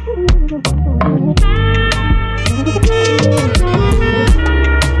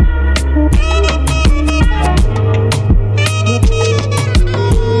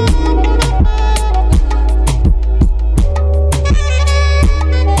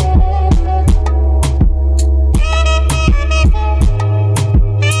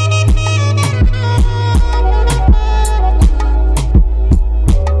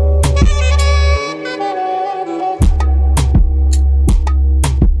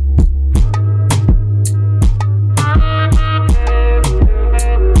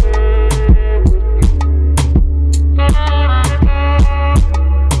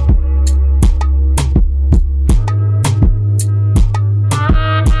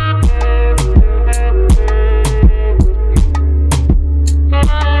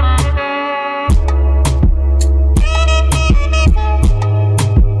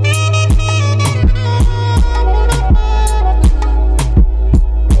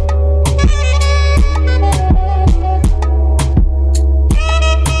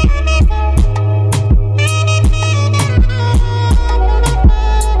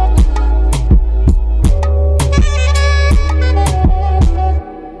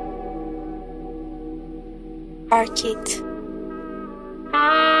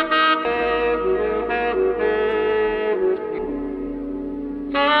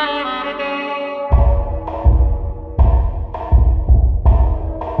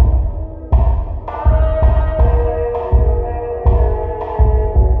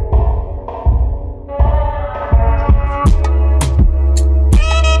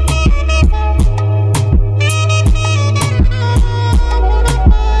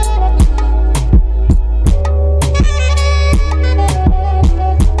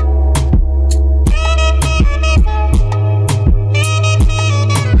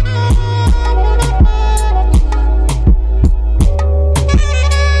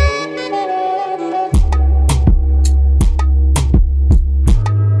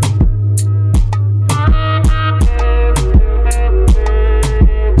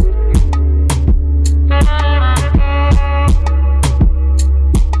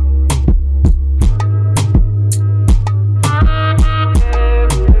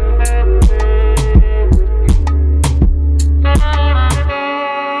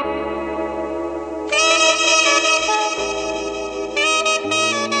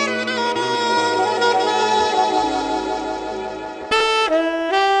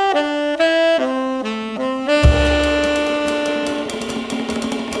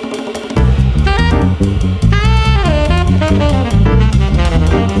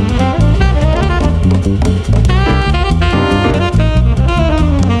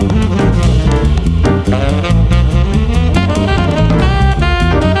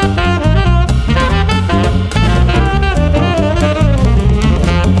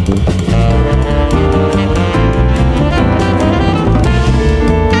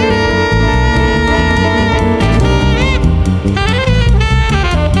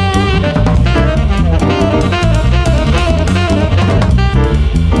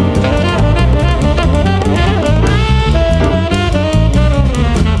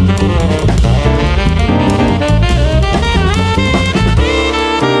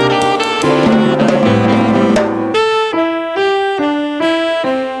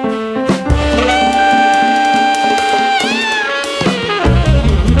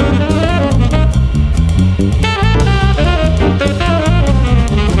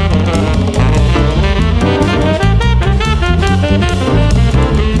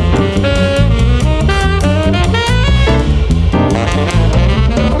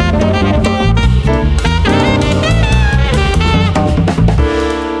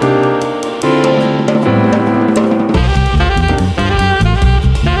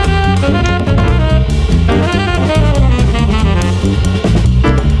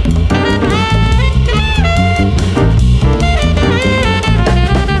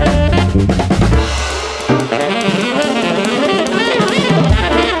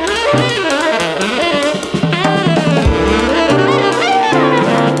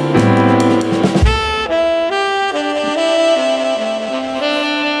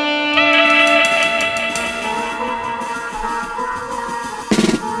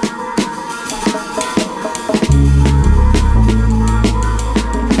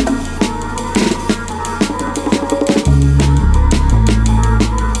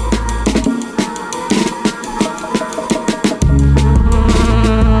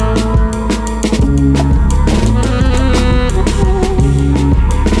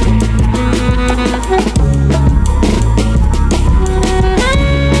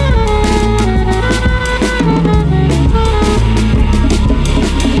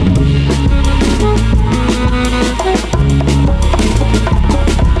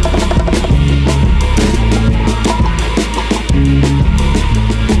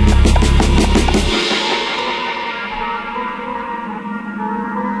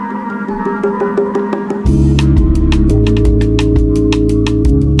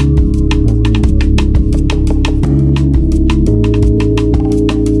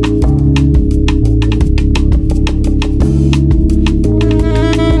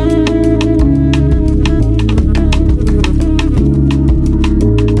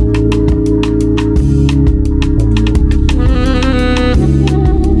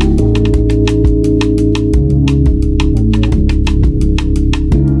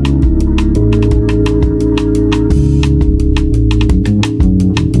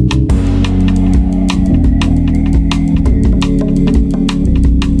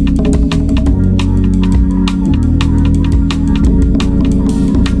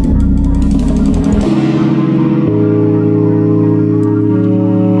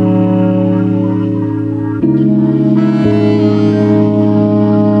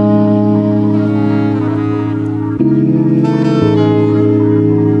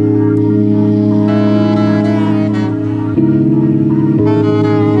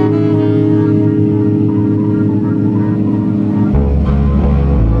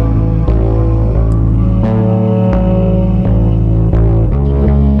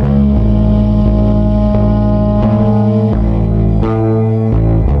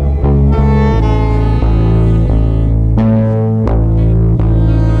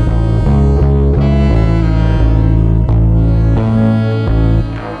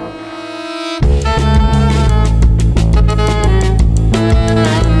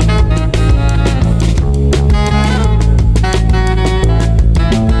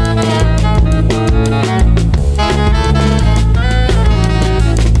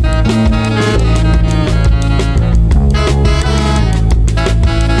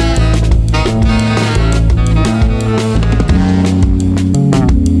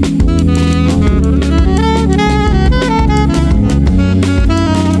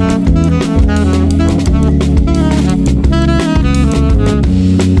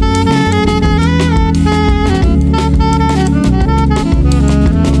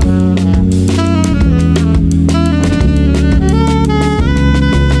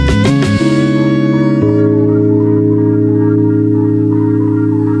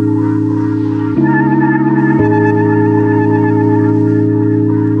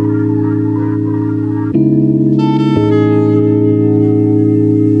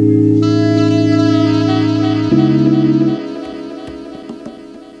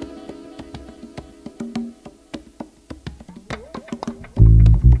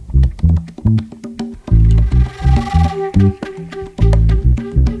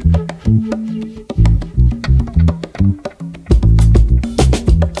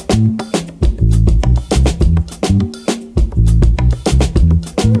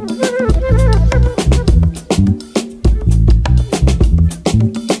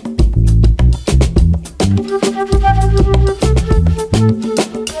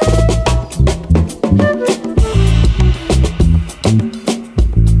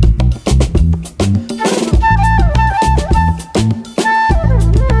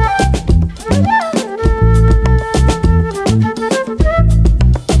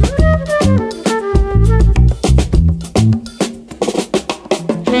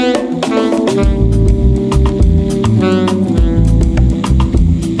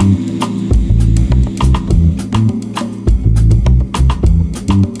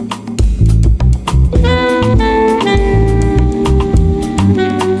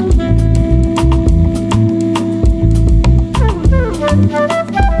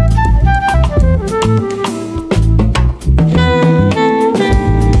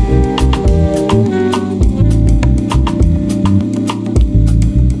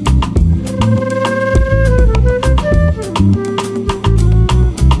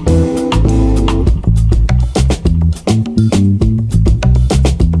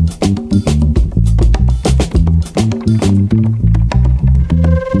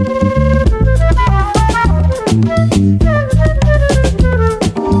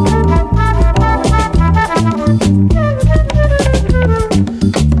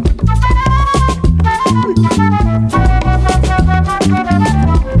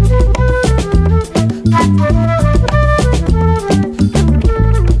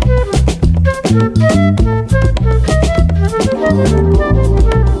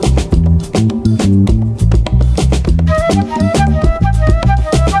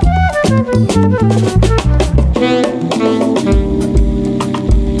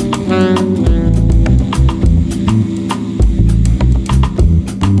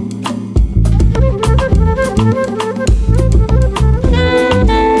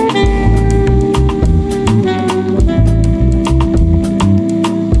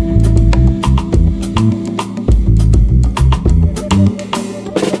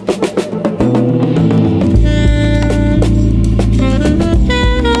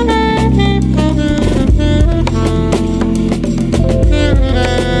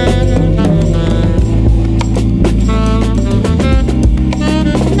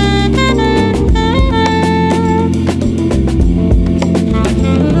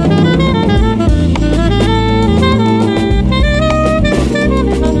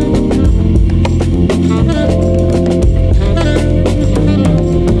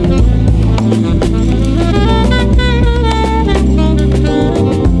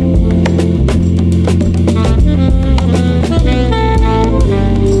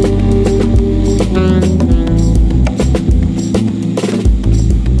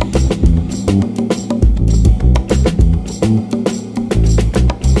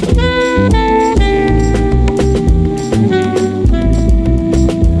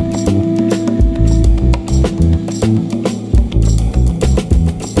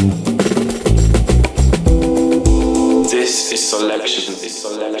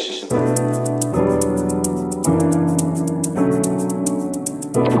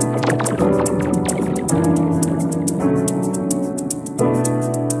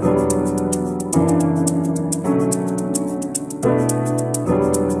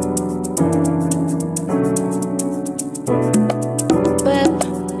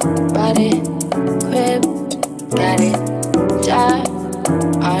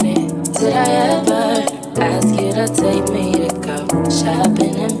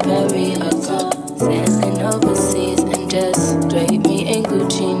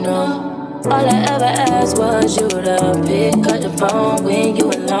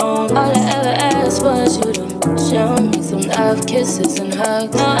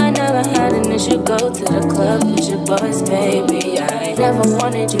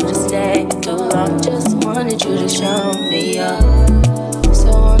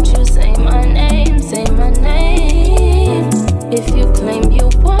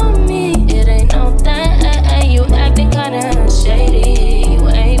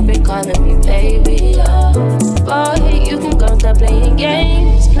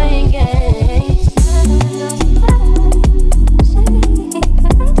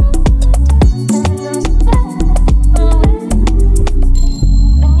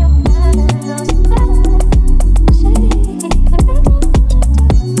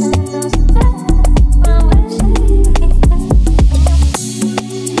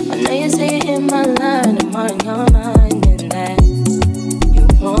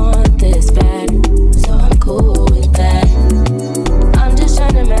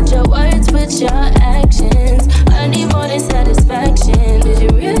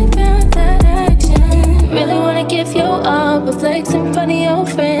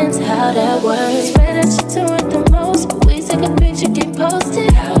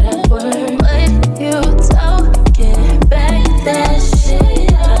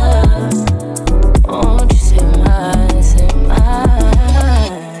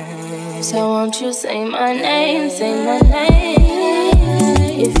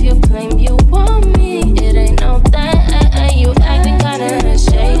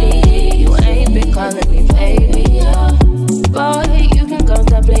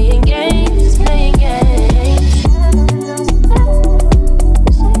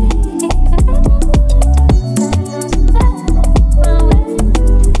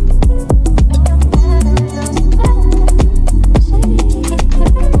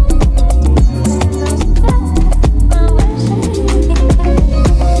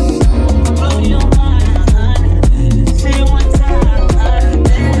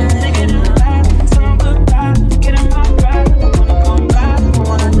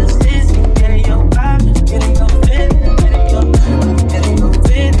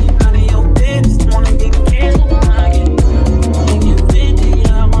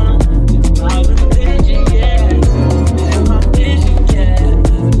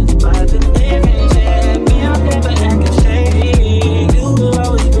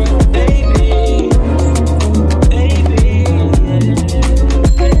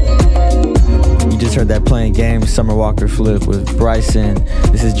 Summer Walker Flip with Bryson.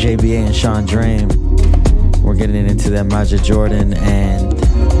 This is JBA and Sean Dream. We're getting into that Maja Jordan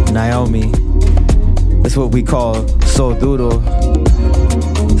and Naomi. That's what we call Soul Doodle.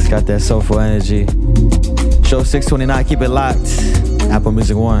 It's got that soulful energy. Show 629, keep it locked. Apple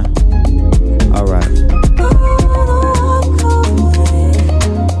Music 1. All right.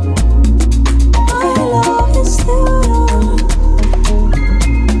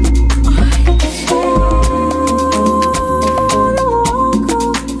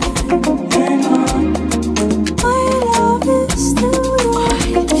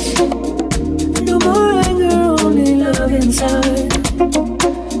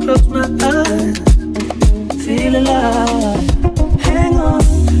 Close my eyes, feel alive. Hang on,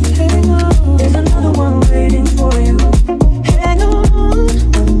 there's another one waiting for you. Hang on,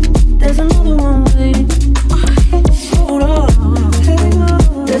 there's another one waiting. Hold on, hang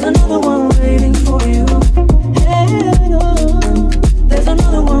on, there's another one waiting for you. Hang on, there's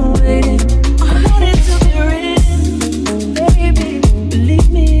another one waiting. I want it to be written, baby, believe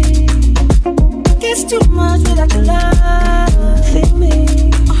me. It's too much without your love. Feel me,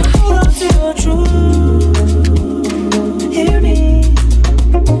 hold on to your truth. Hear me,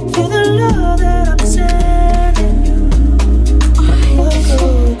 feel the love that I'm sending you.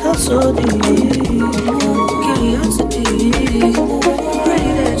 Go so deep, curiosity. Pray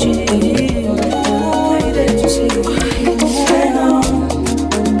that you hear, pray that you see. Hang on.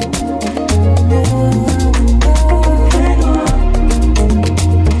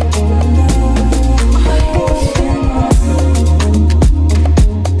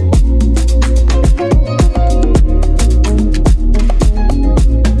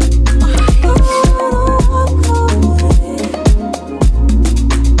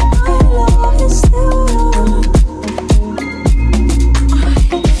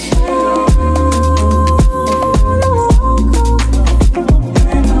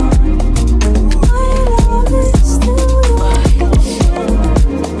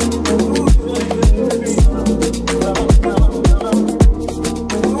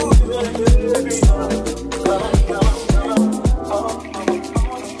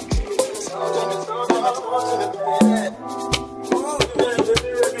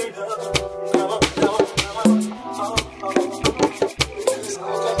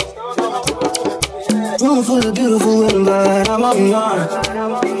 Room full of beautiful women, but I'm on mine.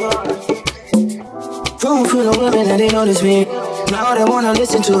 Room full of women and they notice me. Now they wanna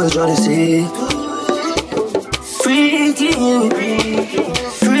listen to us, try to see. Freaking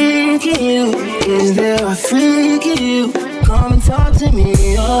you. Is there a freak in you? Come and talk to me.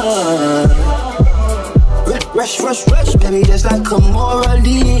 Rush, baby, just like a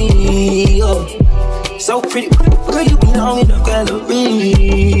morally. So pretty, girl, you belong in the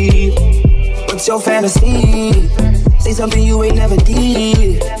gallery. What's your fantasy? Say something you ain't never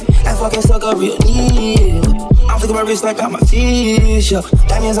did. That fucking sucker real need. I'm flicking my wrist like I'm a t-shirt.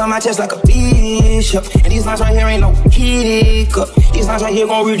 Diamonds on my chest like a bishop. And these lines right here ain't no hiccup. These lines right here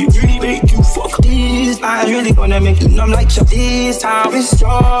gon' really make you fuck. These lines really gonna make you numb like Chuck. This time it's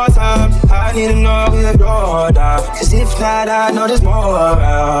your time. I need to know where you're down. Cause if not, I know there's more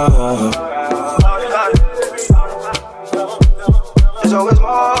around. There's always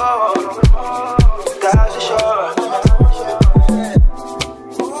more.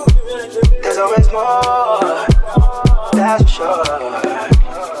 There's always more, that's for sure.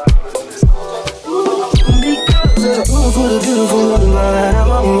 There's a room full of beautiful women, but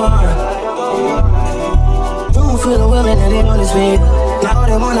I'm on mine. Room full of women and they notice me. Now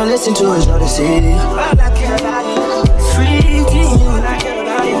they wanna listen to us, try to see. Freaking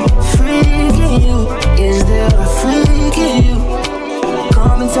you, is there a freak in you?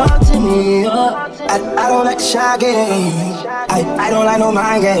 Come and talk to me. I don't like the shy games. I don't like no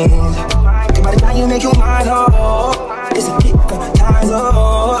mind games. By the time you make your mind up, it's a kick time's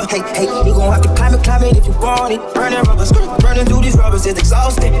up. Hey, you gon' have to climb it if you want it. Burning rubber skirt, burning through these rubbers, it's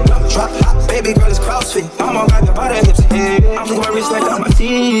exhausting. Drop hot, baby girl, it's CrossFit. I'm on grab your body hips. I'm flicking my wrist like I'm a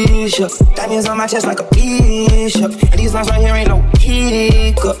t-shirt. Diamonds on my chest like a bishop. And these lines right here ain't no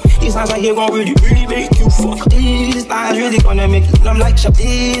hiccup. These lines right here gon' really make you fuck. These lines really gonna make you numb like Chuck.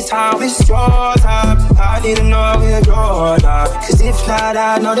 This time it's your time. I need to know where you're down. Cause if not,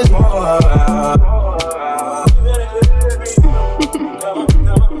 I know there's more.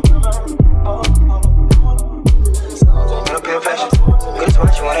 It's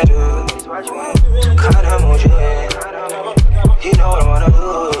what you wanna do. Kinda mood you in. You know what I wanna do.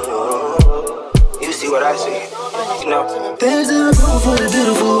 You see what I see. You know. There's a room full of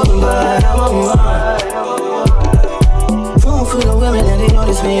beautiful women, but I'm on mine. Room full of women and they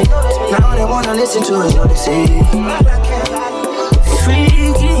notice me. Now they wanna listen to us, what they say.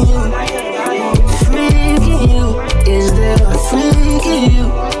 Freaking you.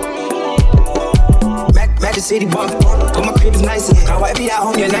 city bump. But my crib is nicer. Got white be out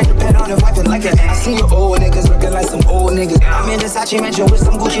home, your night to pet on the wife and like it. I see your old niggas looking like some old niggas. I'm in the Versace mansion with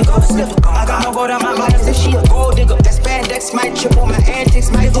some Gucci gold slippers. I got my gold on my mind, said she a gold digger. That spandex might trip on my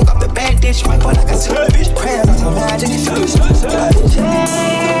antics, might hook up the bad dish, might put like a bitch. Crayons on some magic.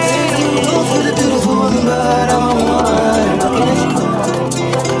 Beautiful, the beautiful woman, but I'm a one.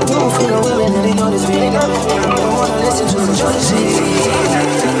 Don't feel the women and they know this feeling. I don't wanna listen to the jealousy.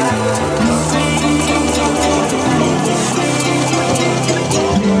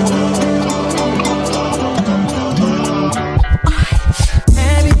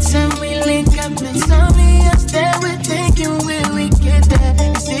 Every time we link up, it's only us that we're thinking, will we get there?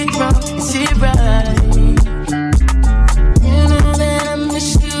 Is it wrong? Is it right? You know that I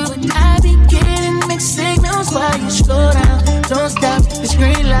miss you, and I be getting mixed signals while you slow down. Don't stop the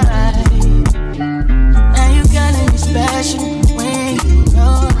green light. Now you got me special when you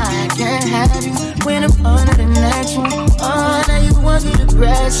know I can't have you. When I'm under the next one, oh, now you want me to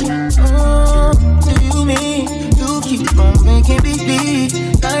press you. Oh, do you mean you keep on making me believe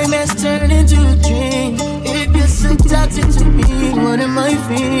nightmares turn into a dream? If you're so toxic to me, what am I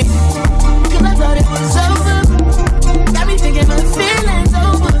feeling? Cause I thought it was over. Got me thinking my feelings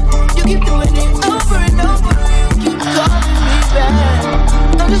over. You keep doing it over and over. You keep calling me back.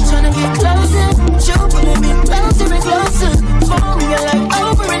 I'm just trying to get closer. You pulling me closer and closer. For me, you're like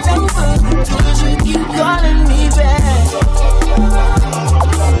over and over. Cause you keep calling me back.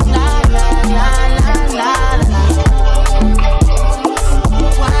 La la la la la la.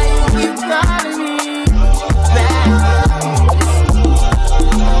 Why you keep calling me back?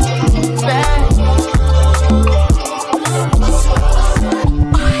 Back.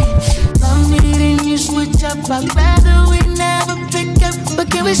 I'm needing you switch up. I'd rather we never pick up, but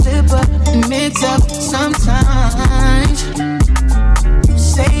can we slip up and mix up sometimes? You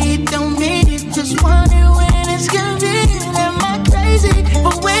say you don't mean it, just want it when it's convenient. Am I crazy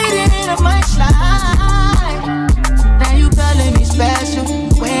for waiting? I might slide. Now you calling me special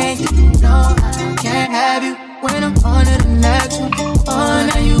when you know I can't have you. When I'm on to the next one, oh,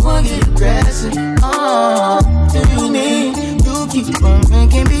 now you won't get aggressive. Oh, do you mean you keep on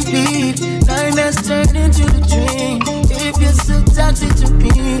making me believe nightmares turn into a dream? If you're so toxic to me,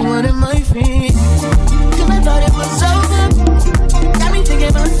 what am I feeling? Cause I thought it was over. Got me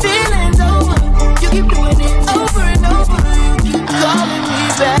thinking my feelings over. You keep doing it over and over. You keep calling me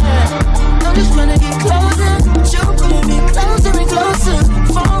back. I'm just trying to get closer. You pulling me closer and closer.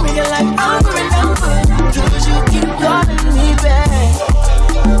 For me, you're like over and over. Cause you keep calling me back.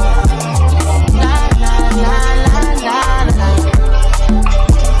 La la la la la la.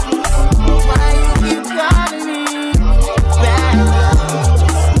 Why you keep calling me back?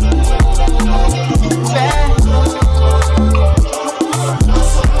 Back.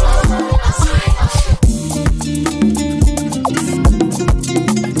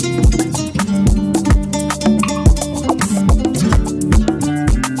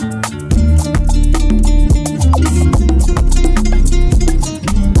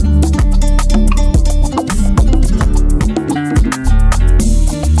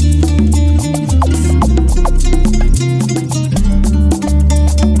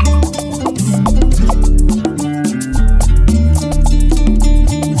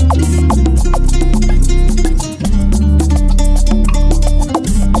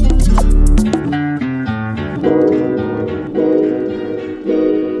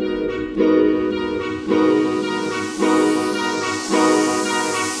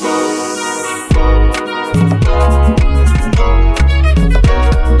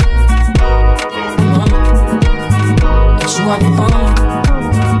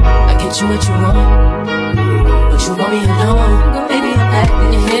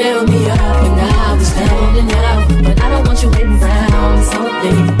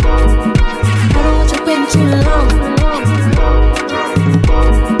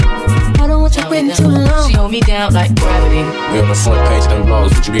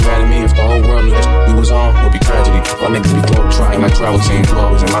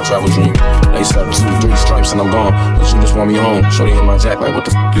 Shorty hit my jack like, what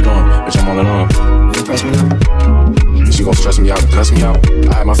the f you doing? Bitch, I'm on and on. You press me now? She gon' stress me out and cuss me out.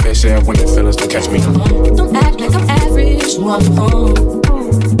 I had my fair share of women feelings to catch me. Don't act like I'm average. You want me home.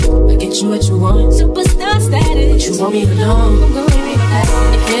 I get you what you want. Superstar status. You want me alone. I'm gonna be back.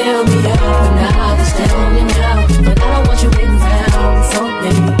 You held me up when I was down and out. But I don't want you waiting around. So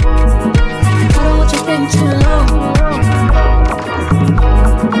baby, I don't want you waiting too long.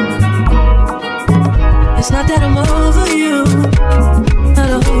 It's not that I'm over you, not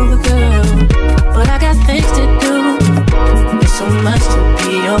over girl, but I got things to do. It's so much to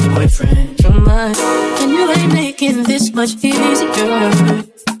be your boyfriend. You're mine, and you ain't much easier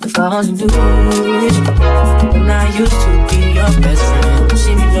if I only knew it. When I used to be your best friend, you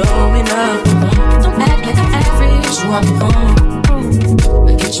see me blowing up. Don't act like I'm average, you want me home.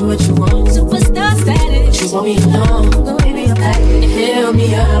 I get you what you want, superstar status. But you want me alone, go baby, I'm back. You held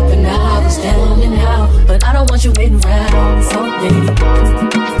me up and I was down and out, but I don't want you waiting around for me.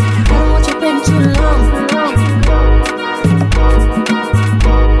 I don't want you waiting too long.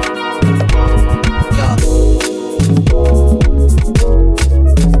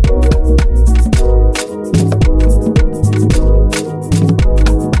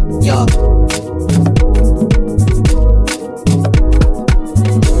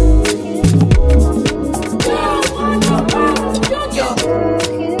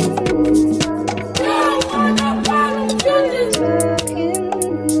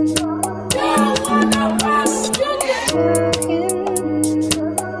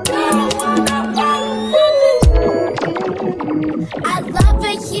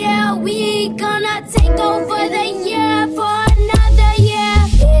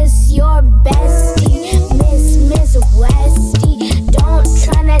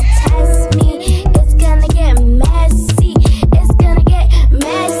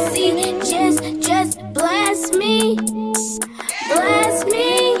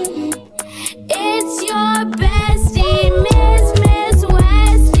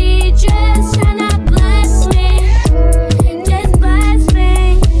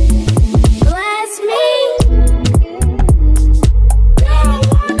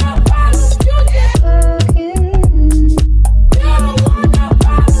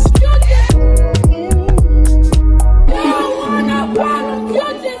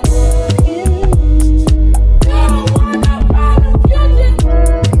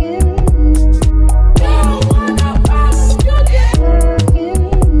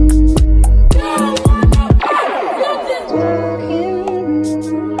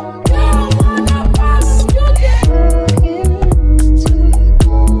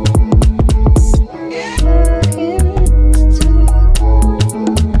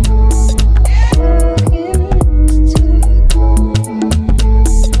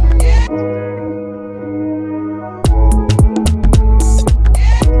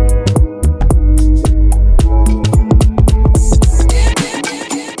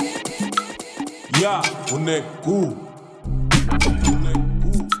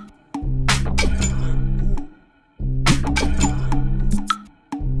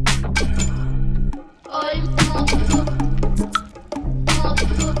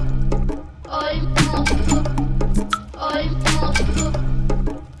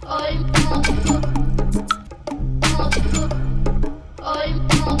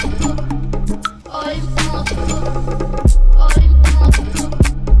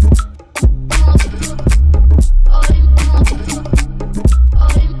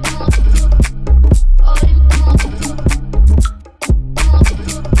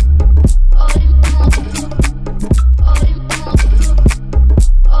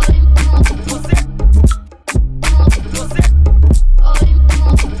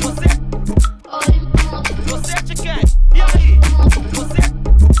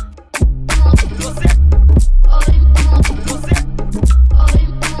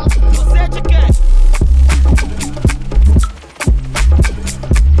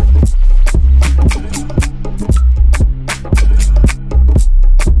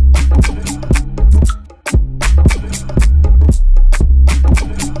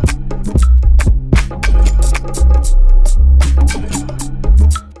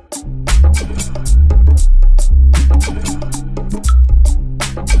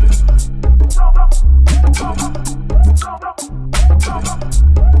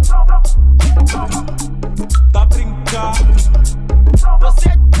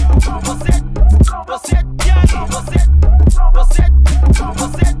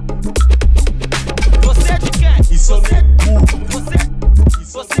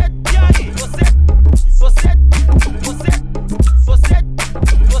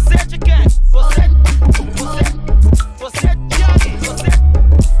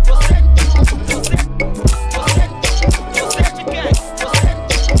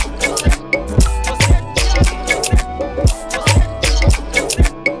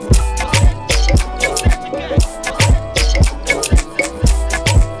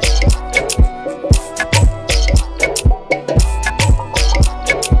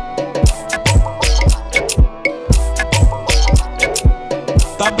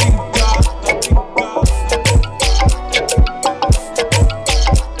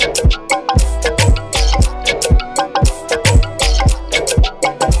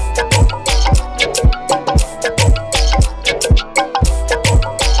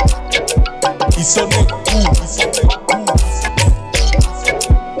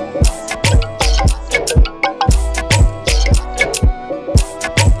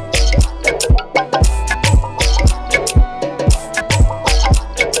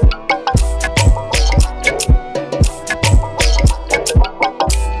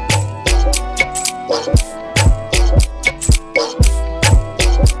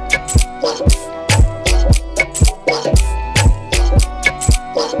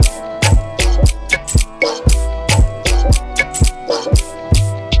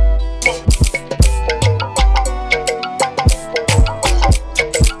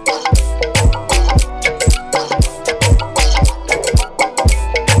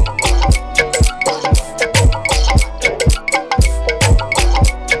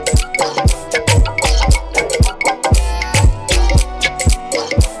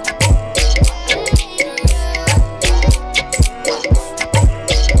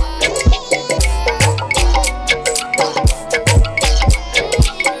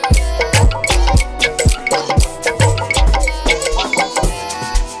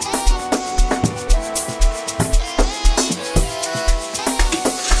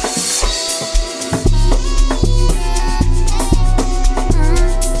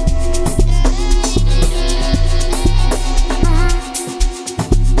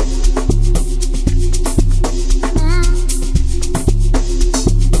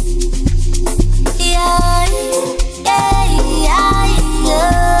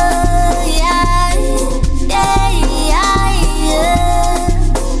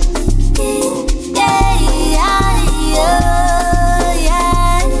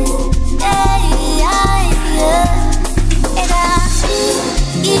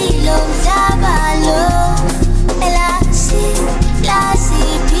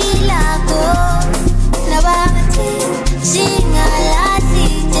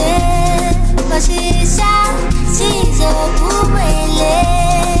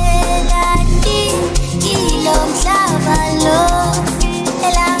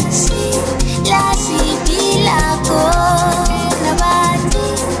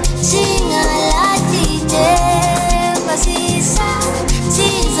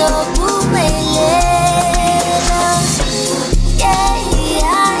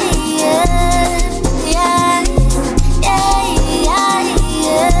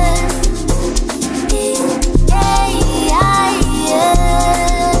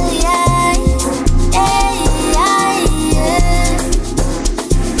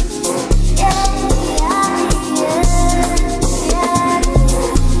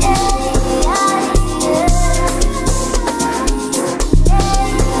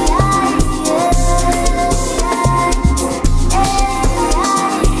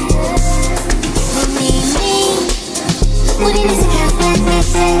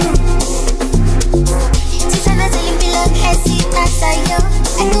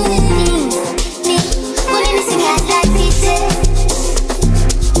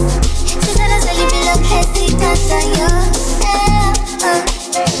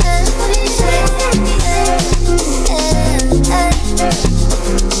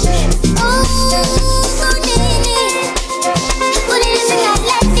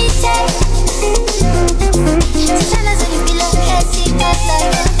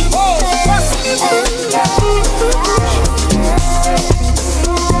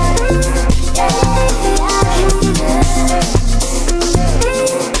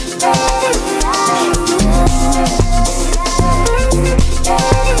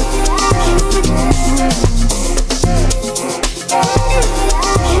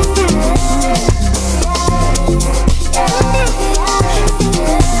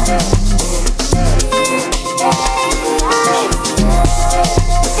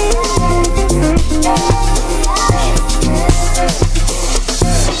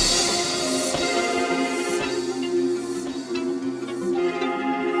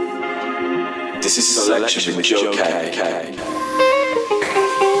 This is Soulection with Joe K.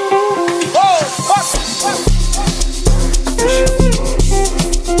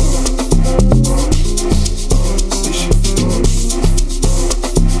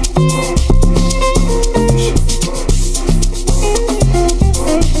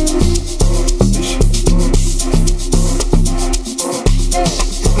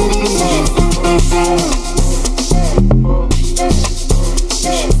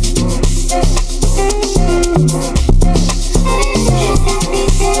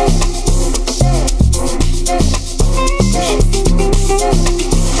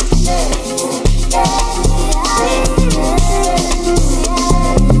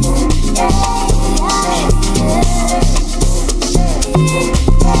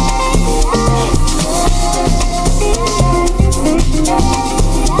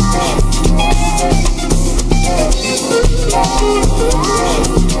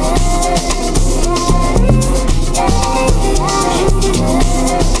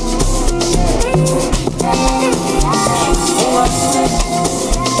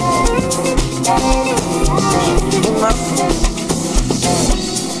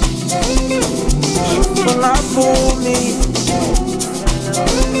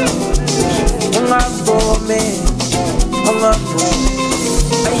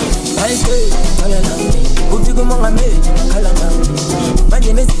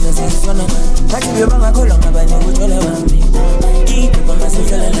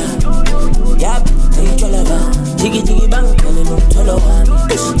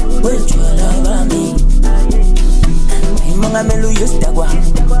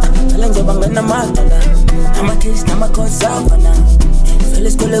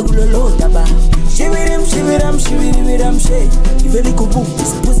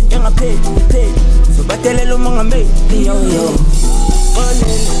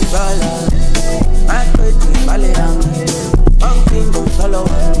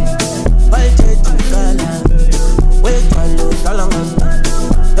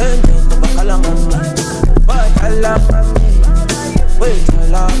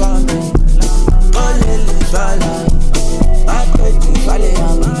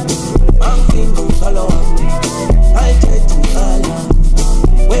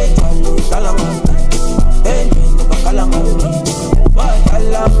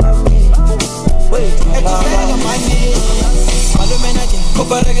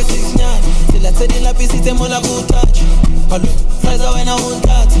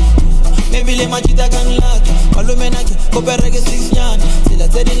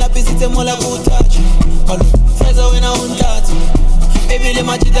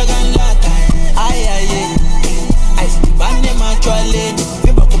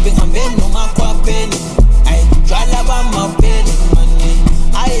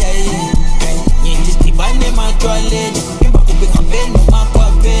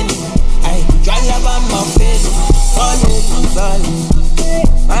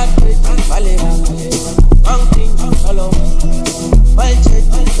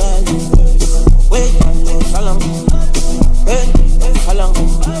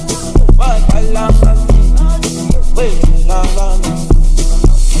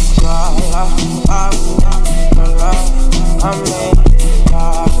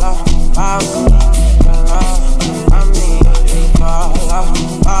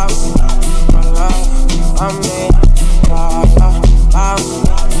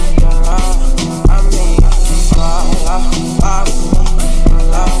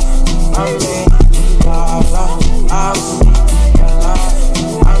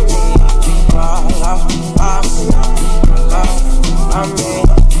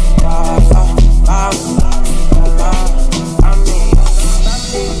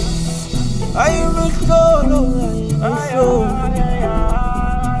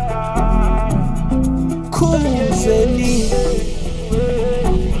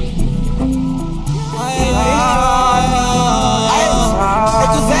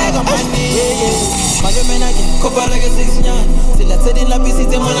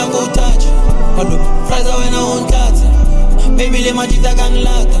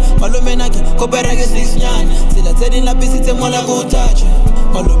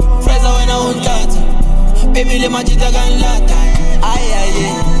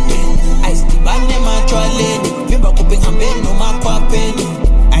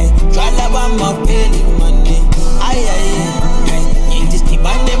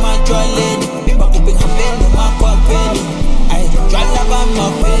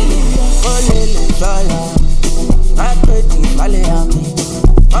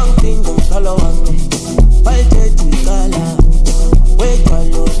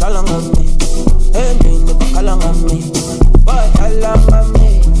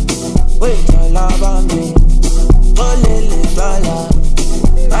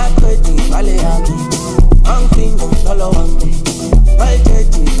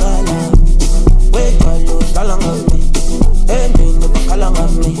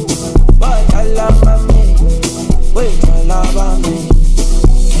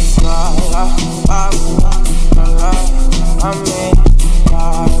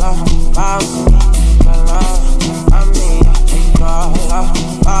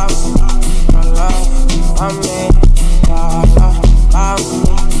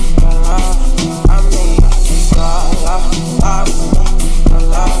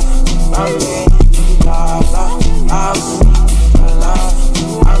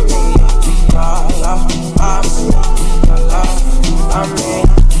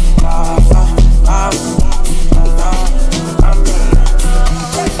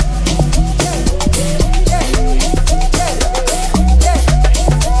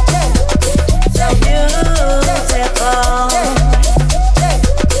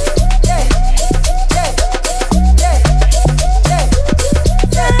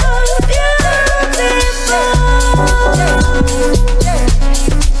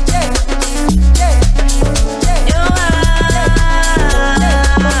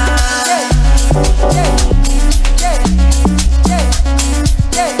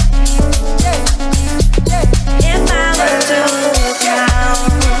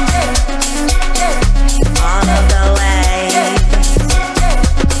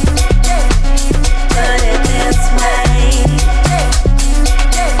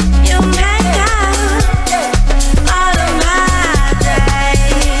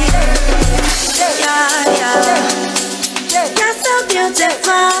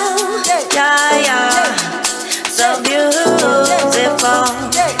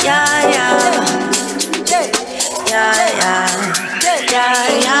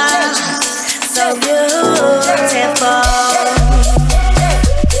 so beautiful.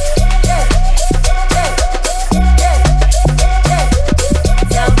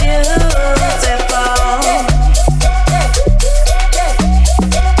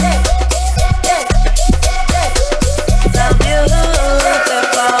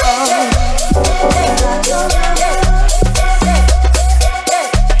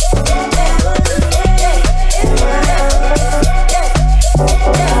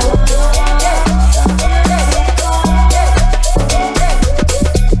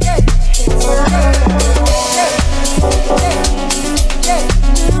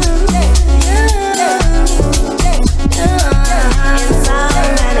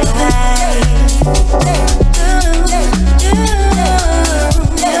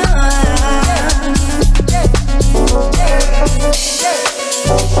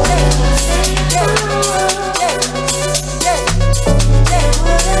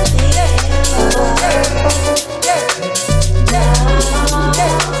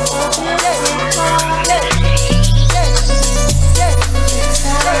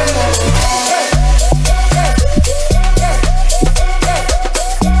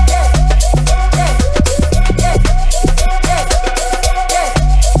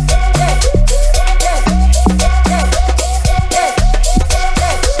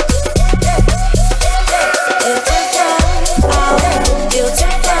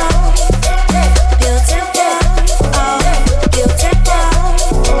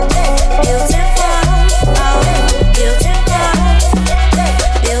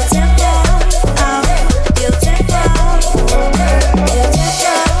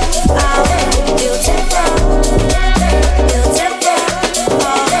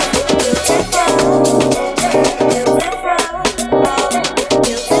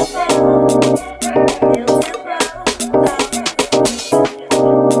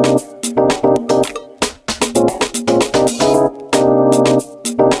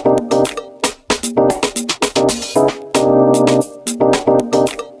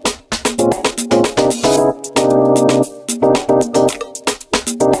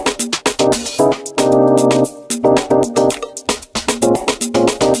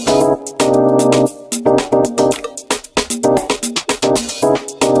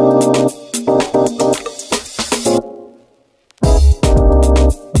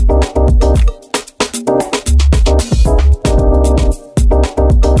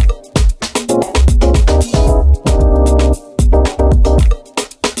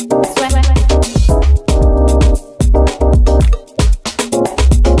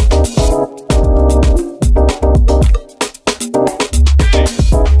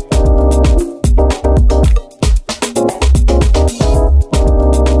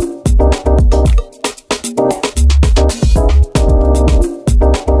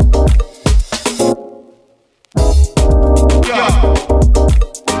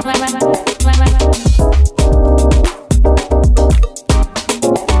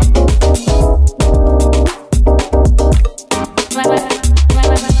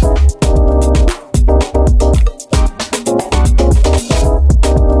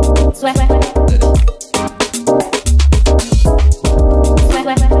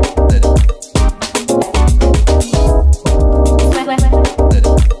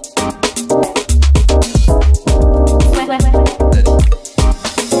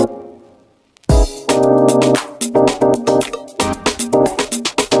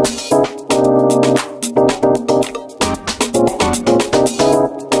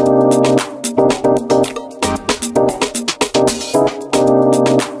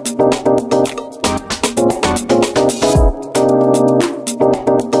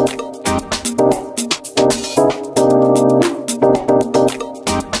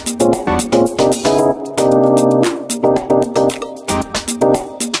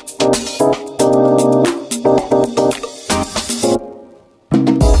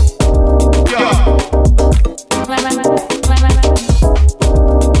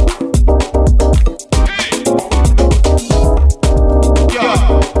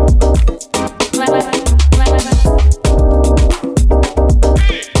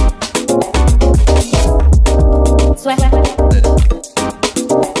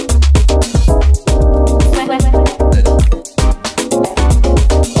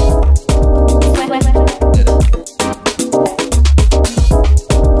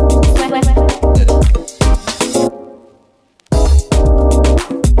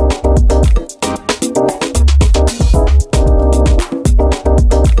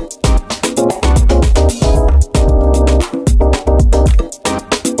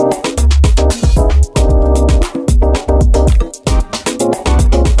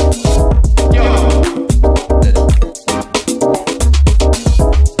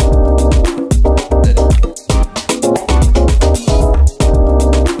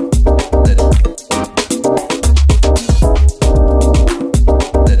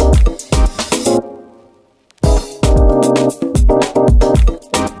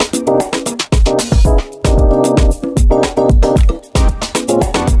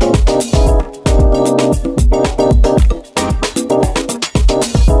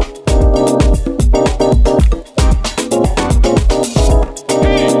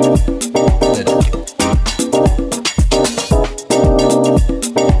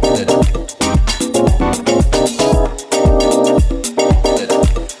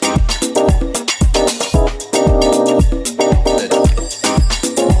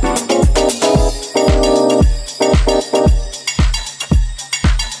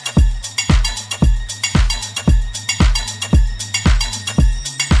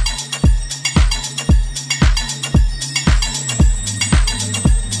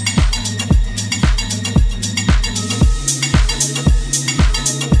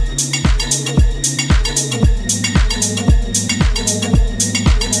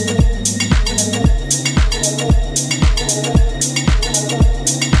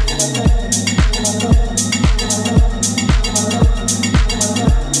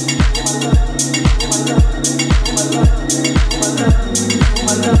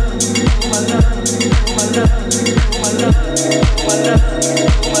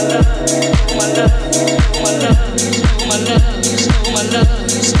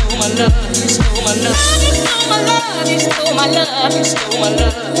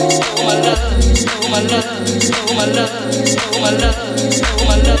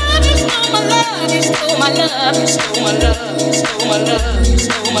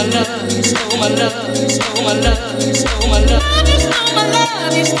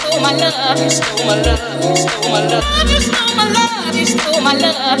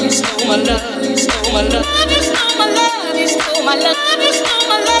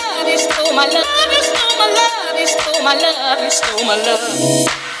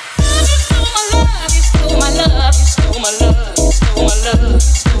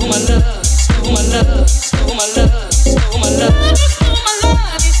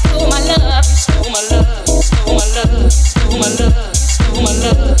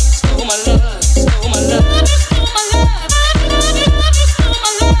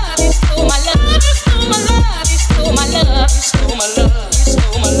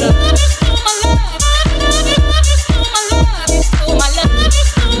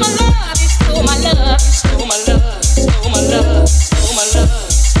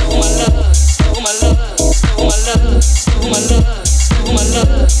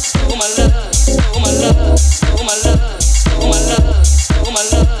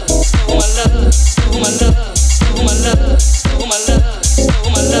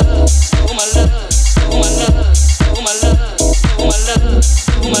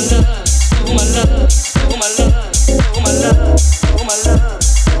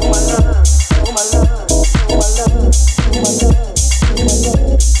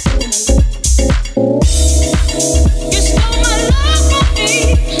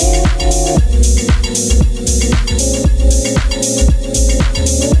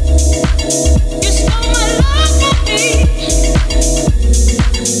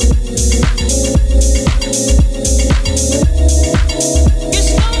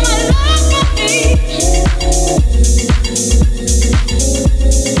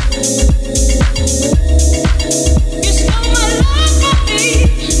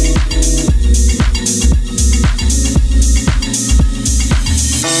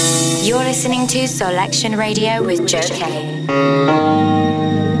 to Soulection Radio with Joe K.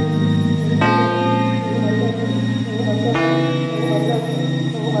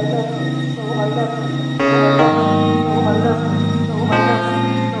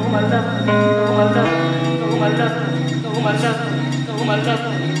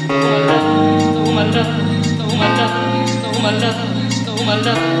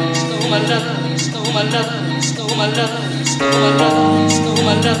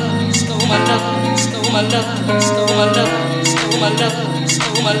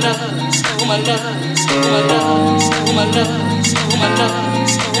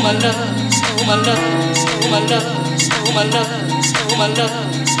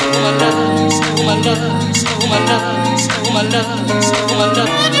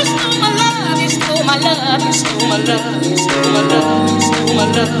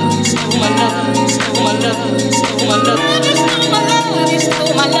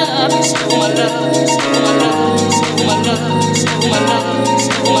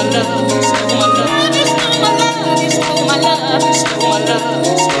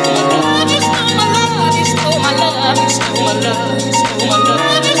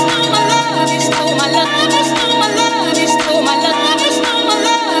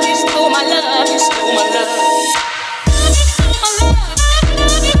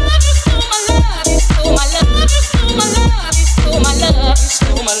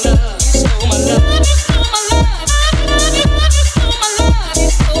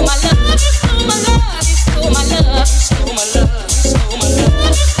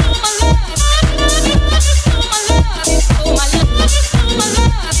 My love.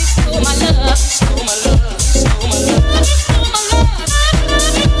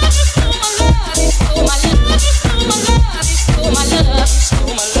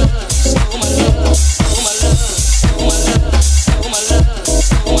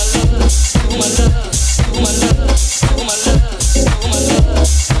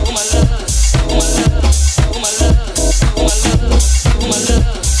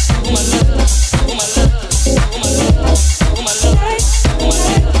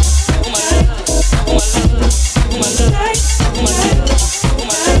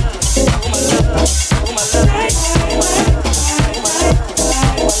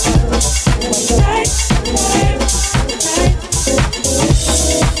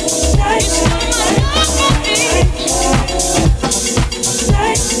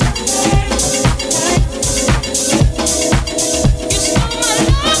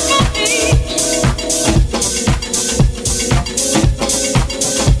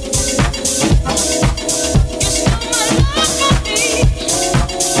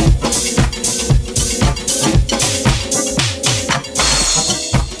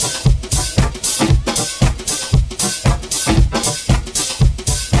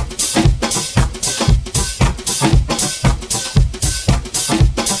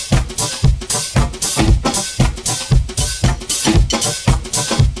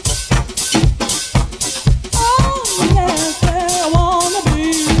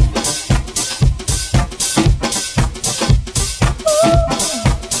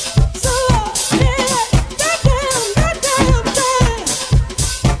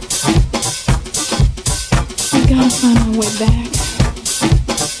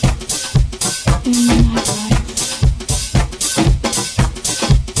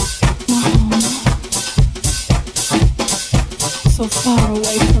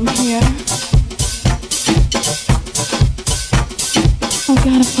 I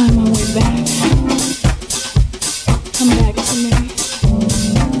gotta find my way back. Come back to me.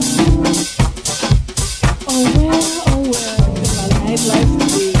 Oh well, could my nightlife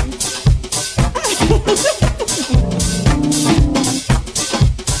be?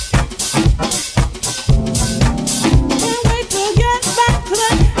 Can't wait to get back to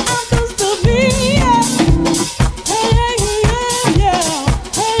that I used to be, yeah. Hey, yeah, yeah.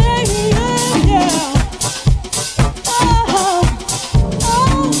 Hey, yeah, yeah. Oh,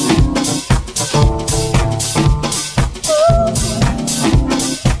 oh.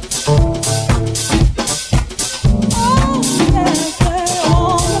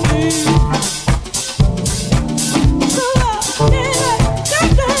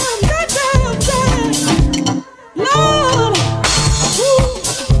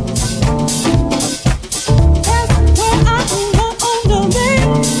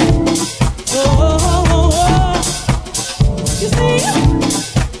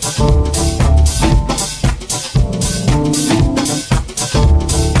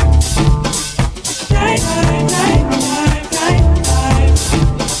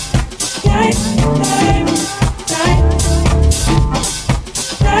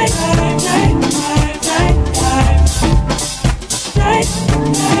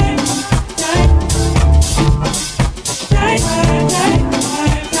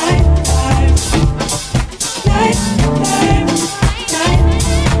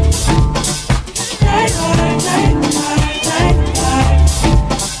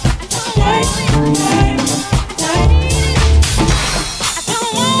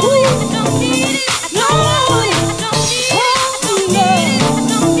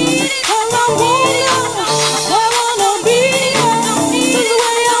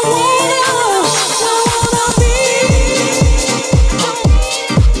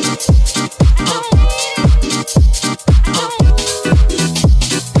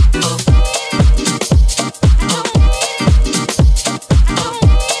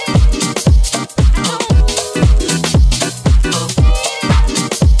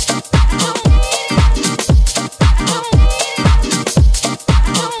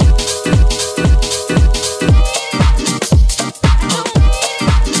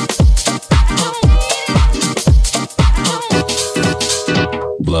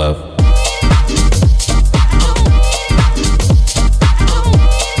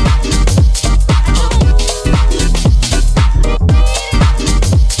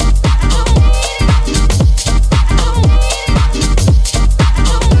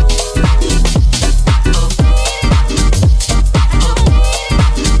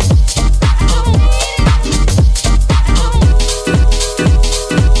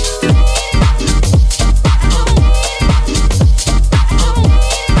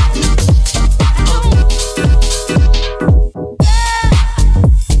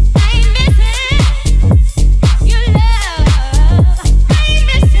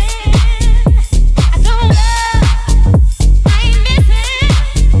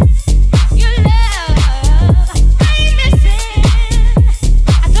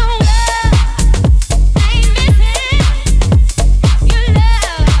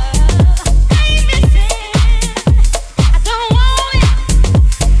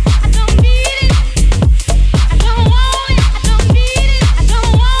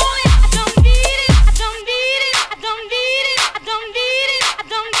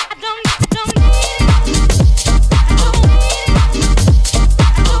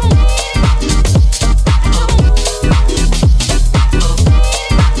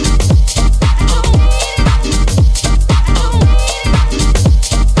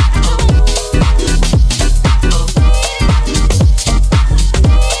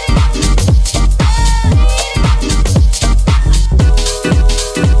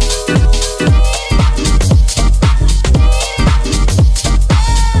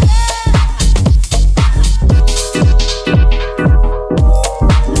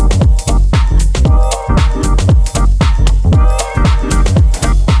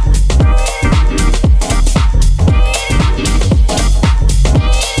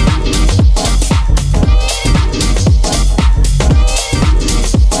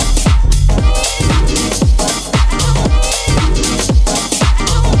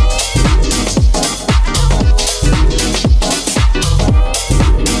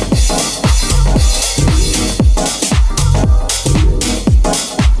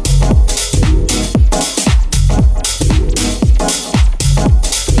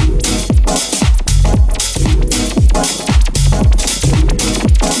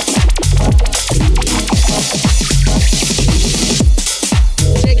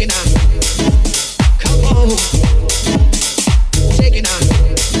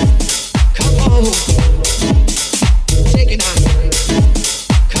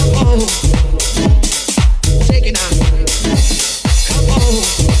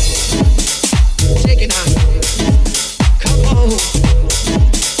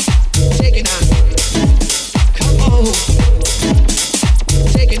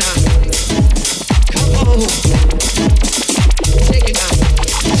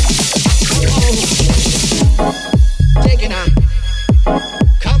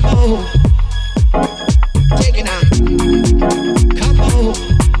 on, take it out. Come on,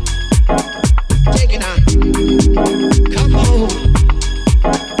 take it out. Come on,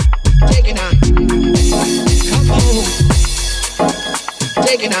 take it out. Come on,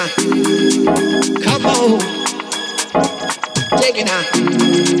 take it out. Come on, take it out.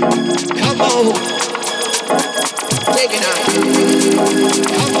 Come on, take it out.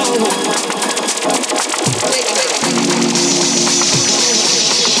 Come on, take it out.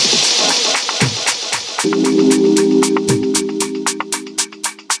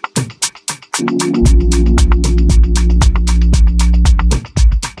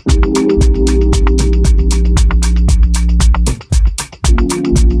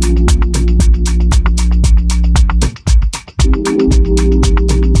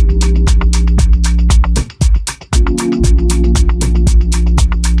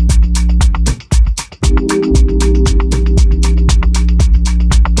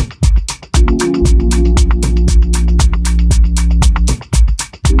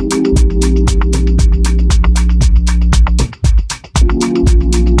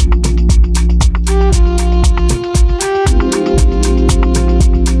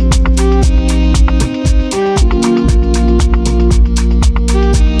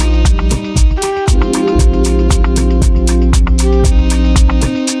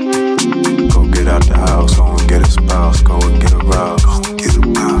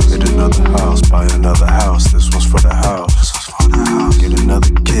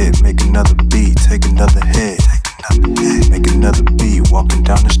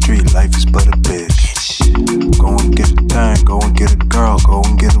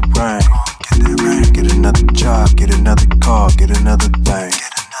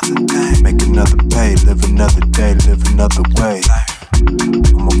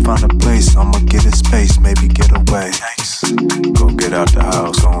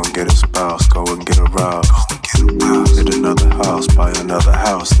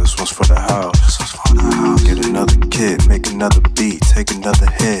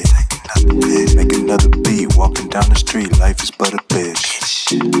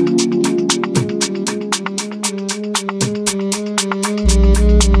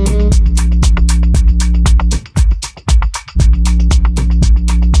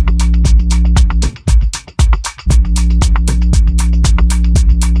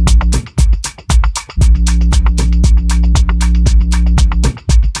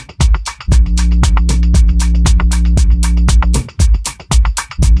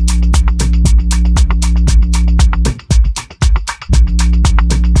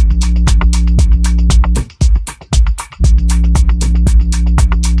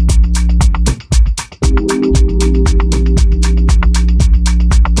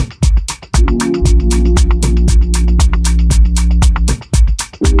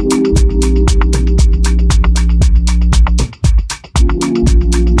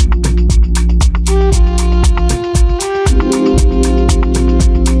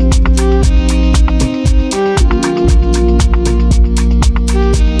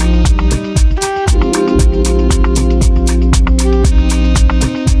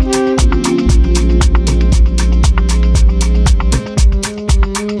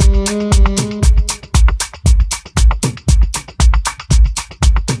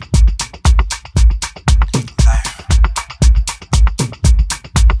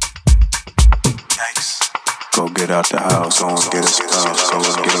 Out the house, go and get a spouse, go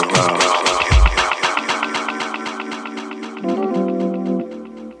and get around.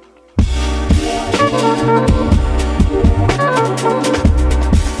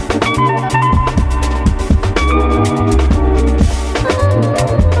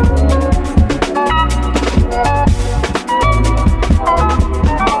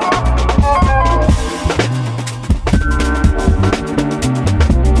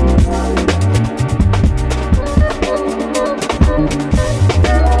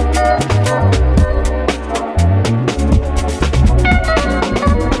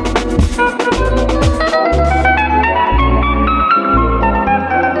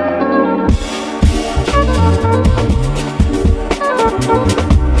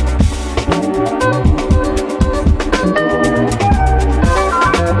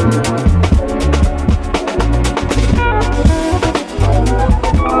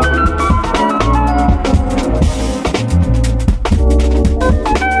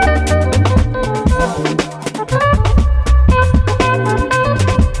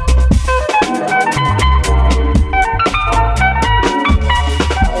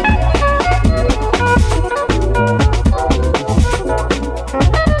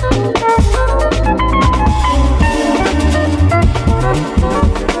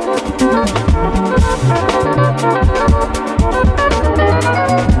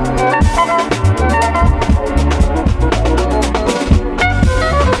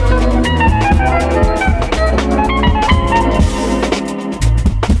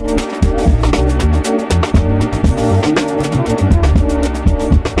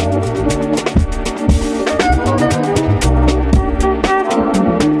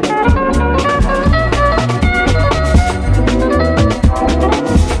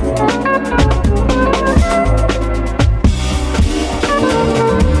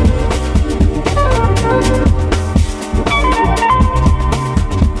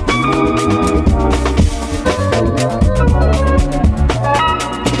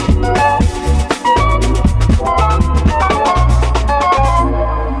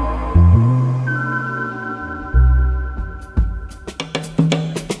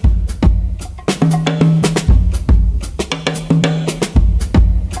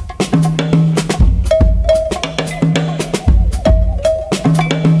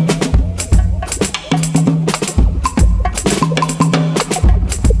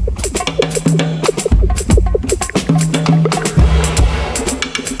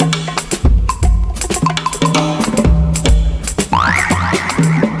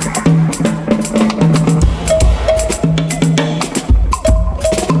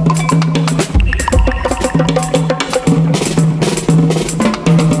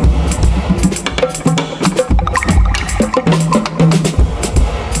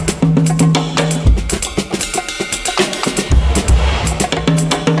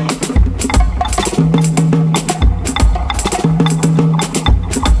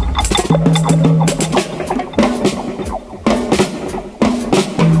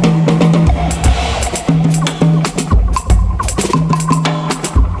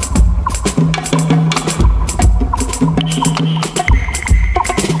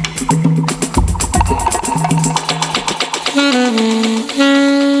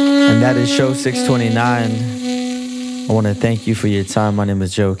 started show 629. I want to thank you for your time. My name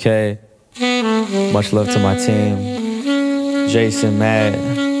is Joe K. Much love to my team. Jason, Matt.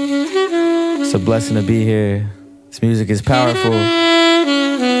 It's a blessing to be here. This music is powerful.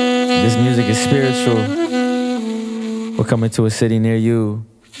 This music is spiritual. We're coming to a city near you.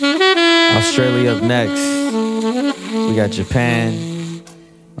 Australia up next. We got Japan.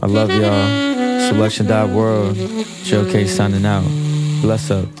 I love y'all. Soulection.world. Joe K signing out.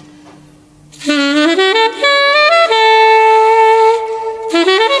 Bless up.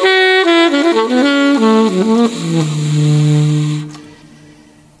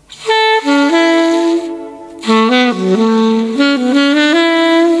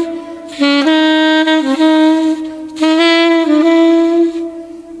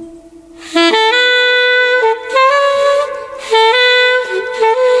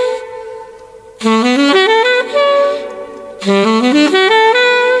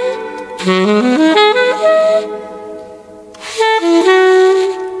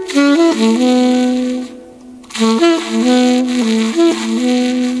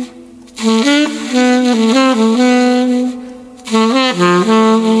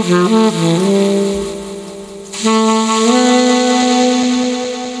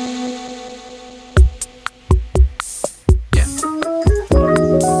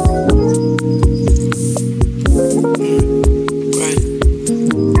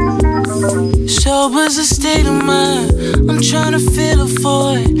 Sober's a state of mind. I'm trying to fill a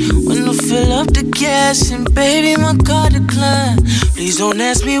void. When I fill up the gas and baby my car decline. Please don't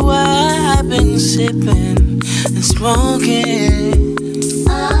ask me why I've been sipping and smoking.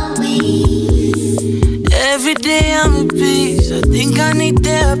 Every day I'm at peace. I think I need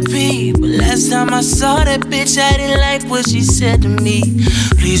therapy. But last time I saw that bitch, I didn't like what she said to me.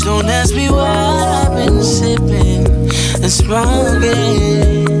 Please don't ask me why I've been sipping and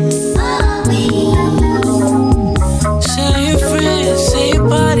smoking. Same friends, same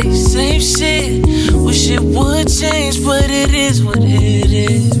body, same shit. Wish it would change, but it is what it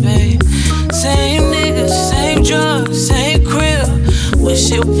is, babe. Same niggas, same drugs, same crib.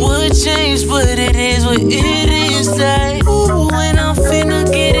 Wish it would change, but it is what it is, like. Ooh, when I'm finna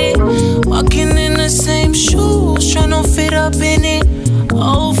get it. Walking in the same shoes, tryna fit up in it.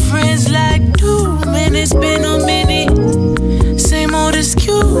 Old friends like, dude, man, it's been a minute. Same old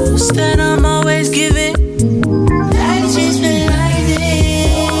excuse that I'm always giving. I just been like this.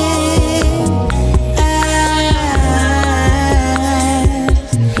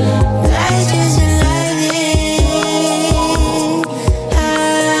 I just been like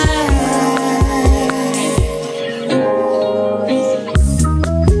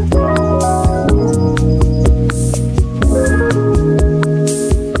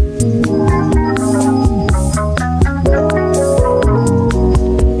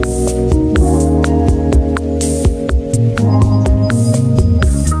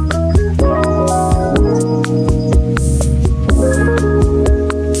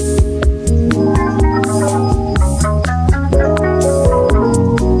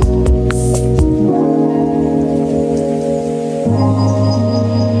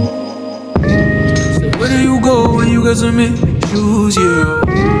Some issues, yeah.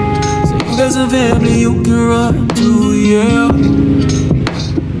 So you got some family you can run to, yeah.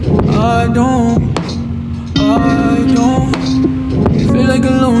 I don't feel like a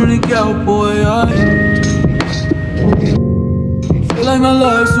lonely cowboy. I feel like my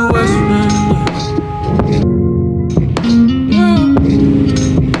life's a western, yeah.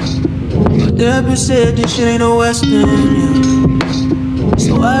 My therapist said this shit ain't a western, yeah.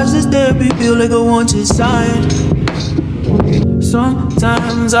 So why does this therapy feel like a wanted sign?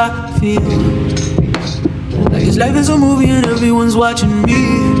 Sometimes I feel like this life is a movie and everyone's watching me.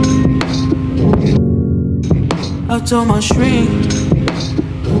 I told my shrink,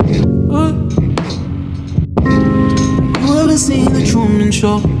 have you ever seen the Truman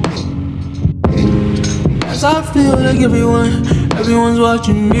Show? As I feel like everyone's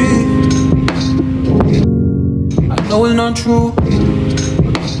watching me. I know it's not true,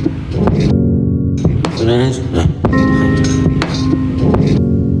 but it is.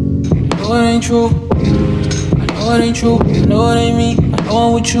 I know it ain't true. I know it ain't true. I know it ain't me. I know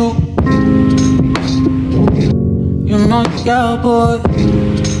I'm with you. You're not the cowboy.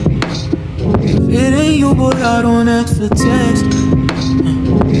 If it ain't you, boy, I don't ask for text.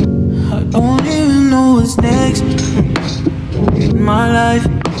 I don't even know what's next in my life.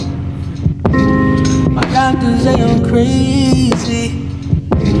 My doctors say I'm crazy.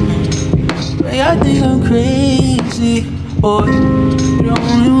 I think I'm crazy. Boy, you're the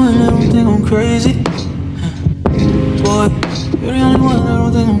only one that don't think I'm crazy. Boy, you're the only one that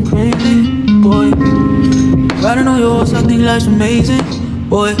don't think I'm crazy. Riding on your horse, I think life's amazing,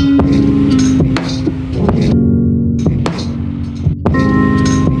 boy.